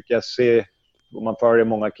idag så tycker jag om man följer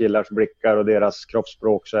många killars blickar och deras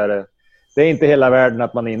kroppsspråk, så är det är inte hela världen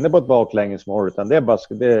att man är inne på ett baklängesmål, utan det är bara,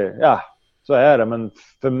 så är det. Men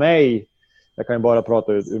för mig, jag kan ju bara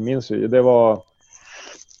prata ur min syn, det var,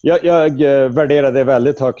 jag värderade det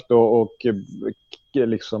väldigt högt och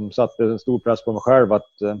liksom satte en stor press på mig själv att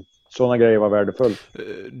sådana grejer var värdefullt.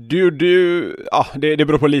 Det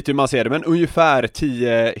beror på lite hur man ser det, men ungefär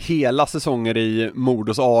 10 hela säsonger i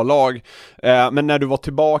Modos A-lag. Men när du var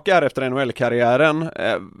tillbaka här efter NHL-karriären,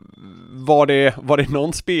 var det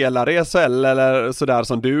någon spelare i SHL eller sådär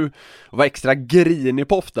som du var extra grinig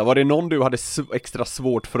på ofta? Var det någon du hade extra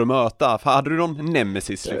svårt för att möta? Hade du någon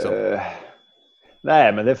nemesis liksom?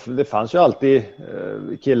 Nej, men det fanns ju alltid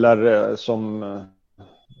killar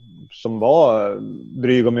som var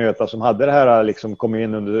dryg att möta, som hade det här liksom, kom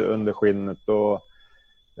in under skinnet och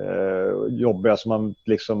jobbiga som man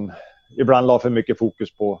liksom ibland la för mycket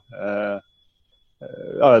fokus på.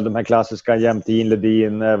 De här klassiska Jämtin,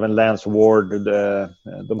 Ledin, även Lance Ward,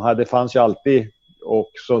 det fanns ju alltid,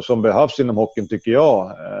 och som behövs inom hockeyn tycker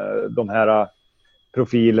jag, de här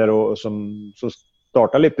profiler och som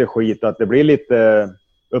startar lite skit, att det blir lite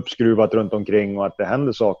uppskruvat runt omkring och att det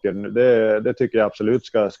händer saker. Det tycker jag absolut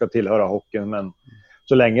ska tillhöra hockeyn, men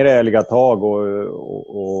så länge det är ärliga tag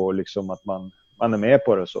och liksom att man är med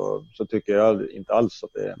på det, så tycker jag inte alls att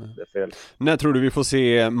det är fel. När tror du vi får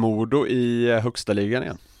se Modo i högsta ligan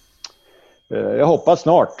igen? Jag hoppas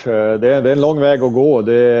snart. Det är en lång väg att gå.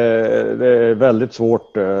 Det är väldigt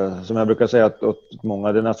svårt, som jag brukar säga åt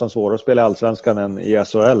många, det är nästan svårare att spela i Allsvenskan än i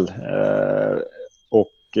SHL. Och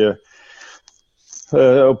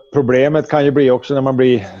problemet kan ju bli också när man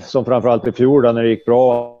blir, som framförallt i fjol när det gick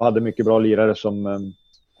bra, hade mycket bra lirare,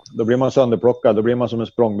 då blir man sönderplockad, då blir man som en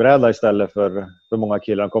språngbräda istället för många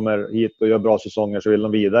killar. De kommer hit och gör bra säsonger, så vill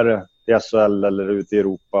de vidare till SHL eller ut i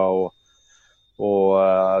Europa, och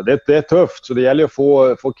det är tufft, så det gäller att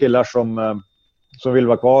få killar som vill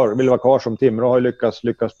vara kvar, som Timrå har ju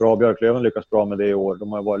lyckats bra, Björklöven lyckats bra med det i år.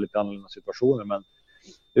 De har varit lite annorlunda situationer, men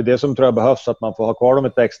det är det som tror jag behövs, att man får ha kvar dem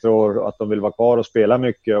ett extra år, att de vill vara kvar och spela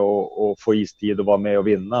mycket och få istid och vara med och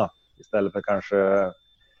vinna, istället för kanske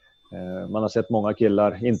man har sett många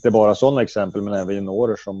killar, inte bara sådana exempel men även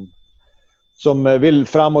juniorer som vill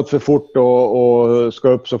framåt för fort och ska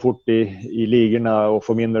upp så fort i ligorna och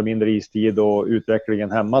få mindre och mindre istid, och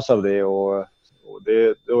utvecklingen hämmas av det, och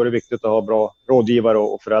då är det viktigt att ha bra rådgivare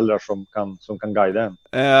och föräldrar som kan guida en.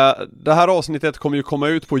 Det här avsnittet kommer ju komma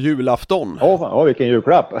ut på julafton. Vilken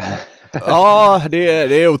julklapp! Ja,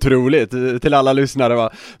 det är otroligt till alla lyssnare,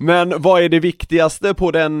 va? Men vad är det viktigaste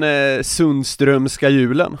på den Sundströmska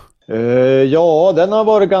julen? Den har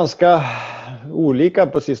varit ganska olika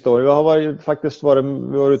på sista året. Vi har varit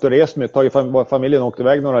ute och rest mycket. Familjen åkte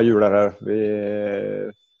iväg några jular här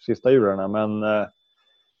vid sista jularna, men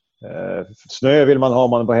snö vill man ha,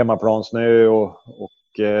 man på hemmaplan, snö och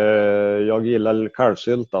jag gillar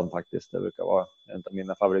kalvsyltan faktiskt. Det brukar vara en av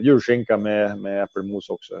mina favoriter. Julskinka med äppelmos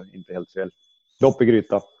också, inte helt fel. Dopp i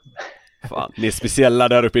gryta. Fan, ni är speciella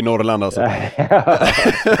där uppe i Norrland alltså.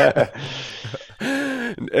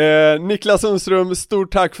 Niklas Sundström,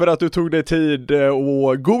 stort tack för att du tog dig tid,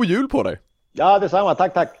 och god jul på dig. Ja, detsamma.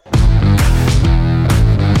 Tack.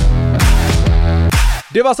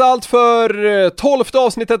 Det var så allt för 12:e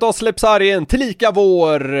avsnittet av Släppsargen, tillika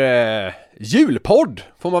vår julpodd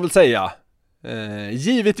får man väl säga.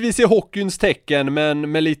 Givetvis i hockeyns tecken,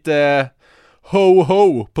 men med lite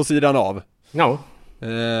ho-ho på sidan av. Ja.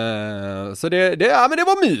 Så det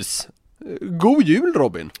var mys. God jul,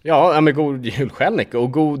 Robin. Ja, men god jul själv, Nick,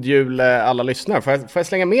 och god jul alla lyssnare. Får jag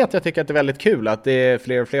slänga med att jag tycker att det är väldigt kul att det är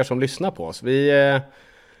fler och fler som lyssnar på oss. Vi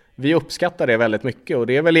Vi uppskattar det väldigt mycket och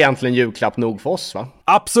det är väl egentligen julklapp nog för oss, va?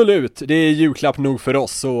 Absolut, det är julklapp nog för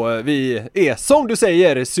oss och vi är, som du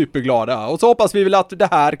säger, superglada. Och så hoppas vi väl att det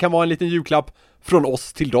här kan vara en liten julklapp från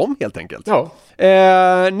oss till dem helt enkelt. Ja.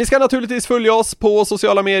 Ni ska naturligtvis följa oss på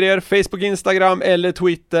sociala medier, Facebook, Instagram eller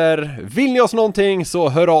Twitter. Vill ni oss någonting så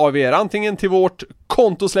hör av er antingen till vårt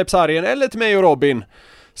konto Släppsargen eller till mig och Robin.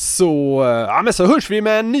 Så, men så hörs vi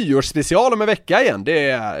med en nyårsspecial om en vecka igen.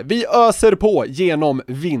 Vi öser på genom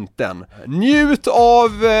vintern. Njut av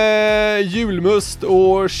julmust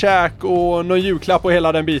och käk och någon julklapp och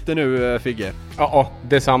hela den biten nu, Figge. Ja,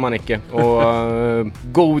 detsamma Nicke. Och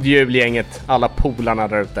god jul gänget, alla polarna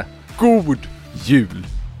där ute. God jul!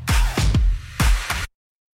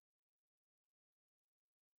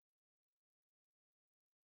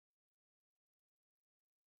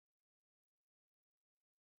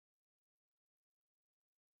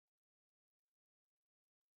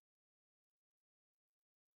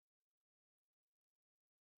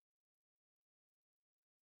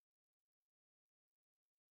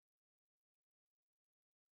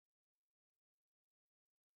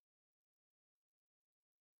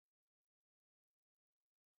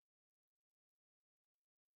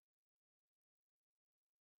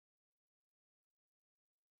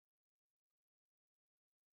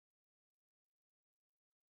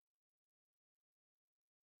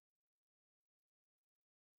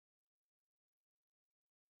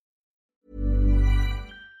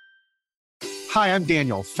 Hi, I'm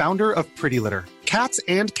Daniel, founder of Pretty Litter. Cats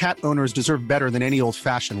and cat owners deserve better than any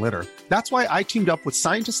old-fashioned litter. That's why I teamed up with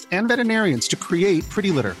scientists and veterinarians to create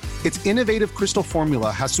Pretty Litter. Its innovative crystal formula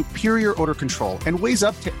has superior odor control and weighs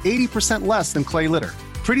up to 80% less than clay litter.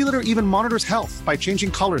 Pretty Litter even monitors health by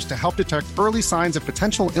changing colors to help detect early signs of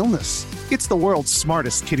potential illness. It's the world's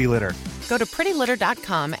smartest kitty litter. Go to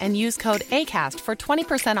prettylitter.com and use code ACAST for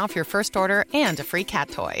 20% off your first order and a free cat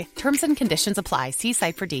toy. Terms and conditions apply. See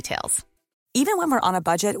site for details. Even when we're on a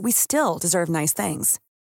budget, we still deserve nice things.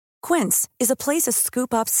 Quince is a place to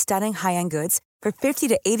scoop up stunning high-end goods for 50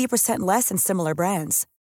 to 80% less than similar brands.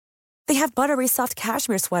 They have buttery soft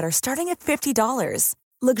cashmere sweaters starting at $50,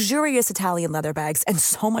 luxurious Italian leather bags, and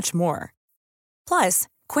so much more. Plus,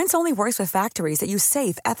 Quince only works with factories that use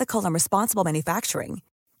safe, ethical, and responsible manufacturing.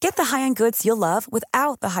 Get the high-end goods you'll love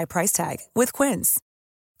without the high price tag with Quince.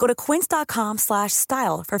 Go to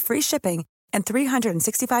quince.com/style for free shipping and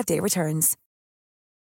 365-day returns.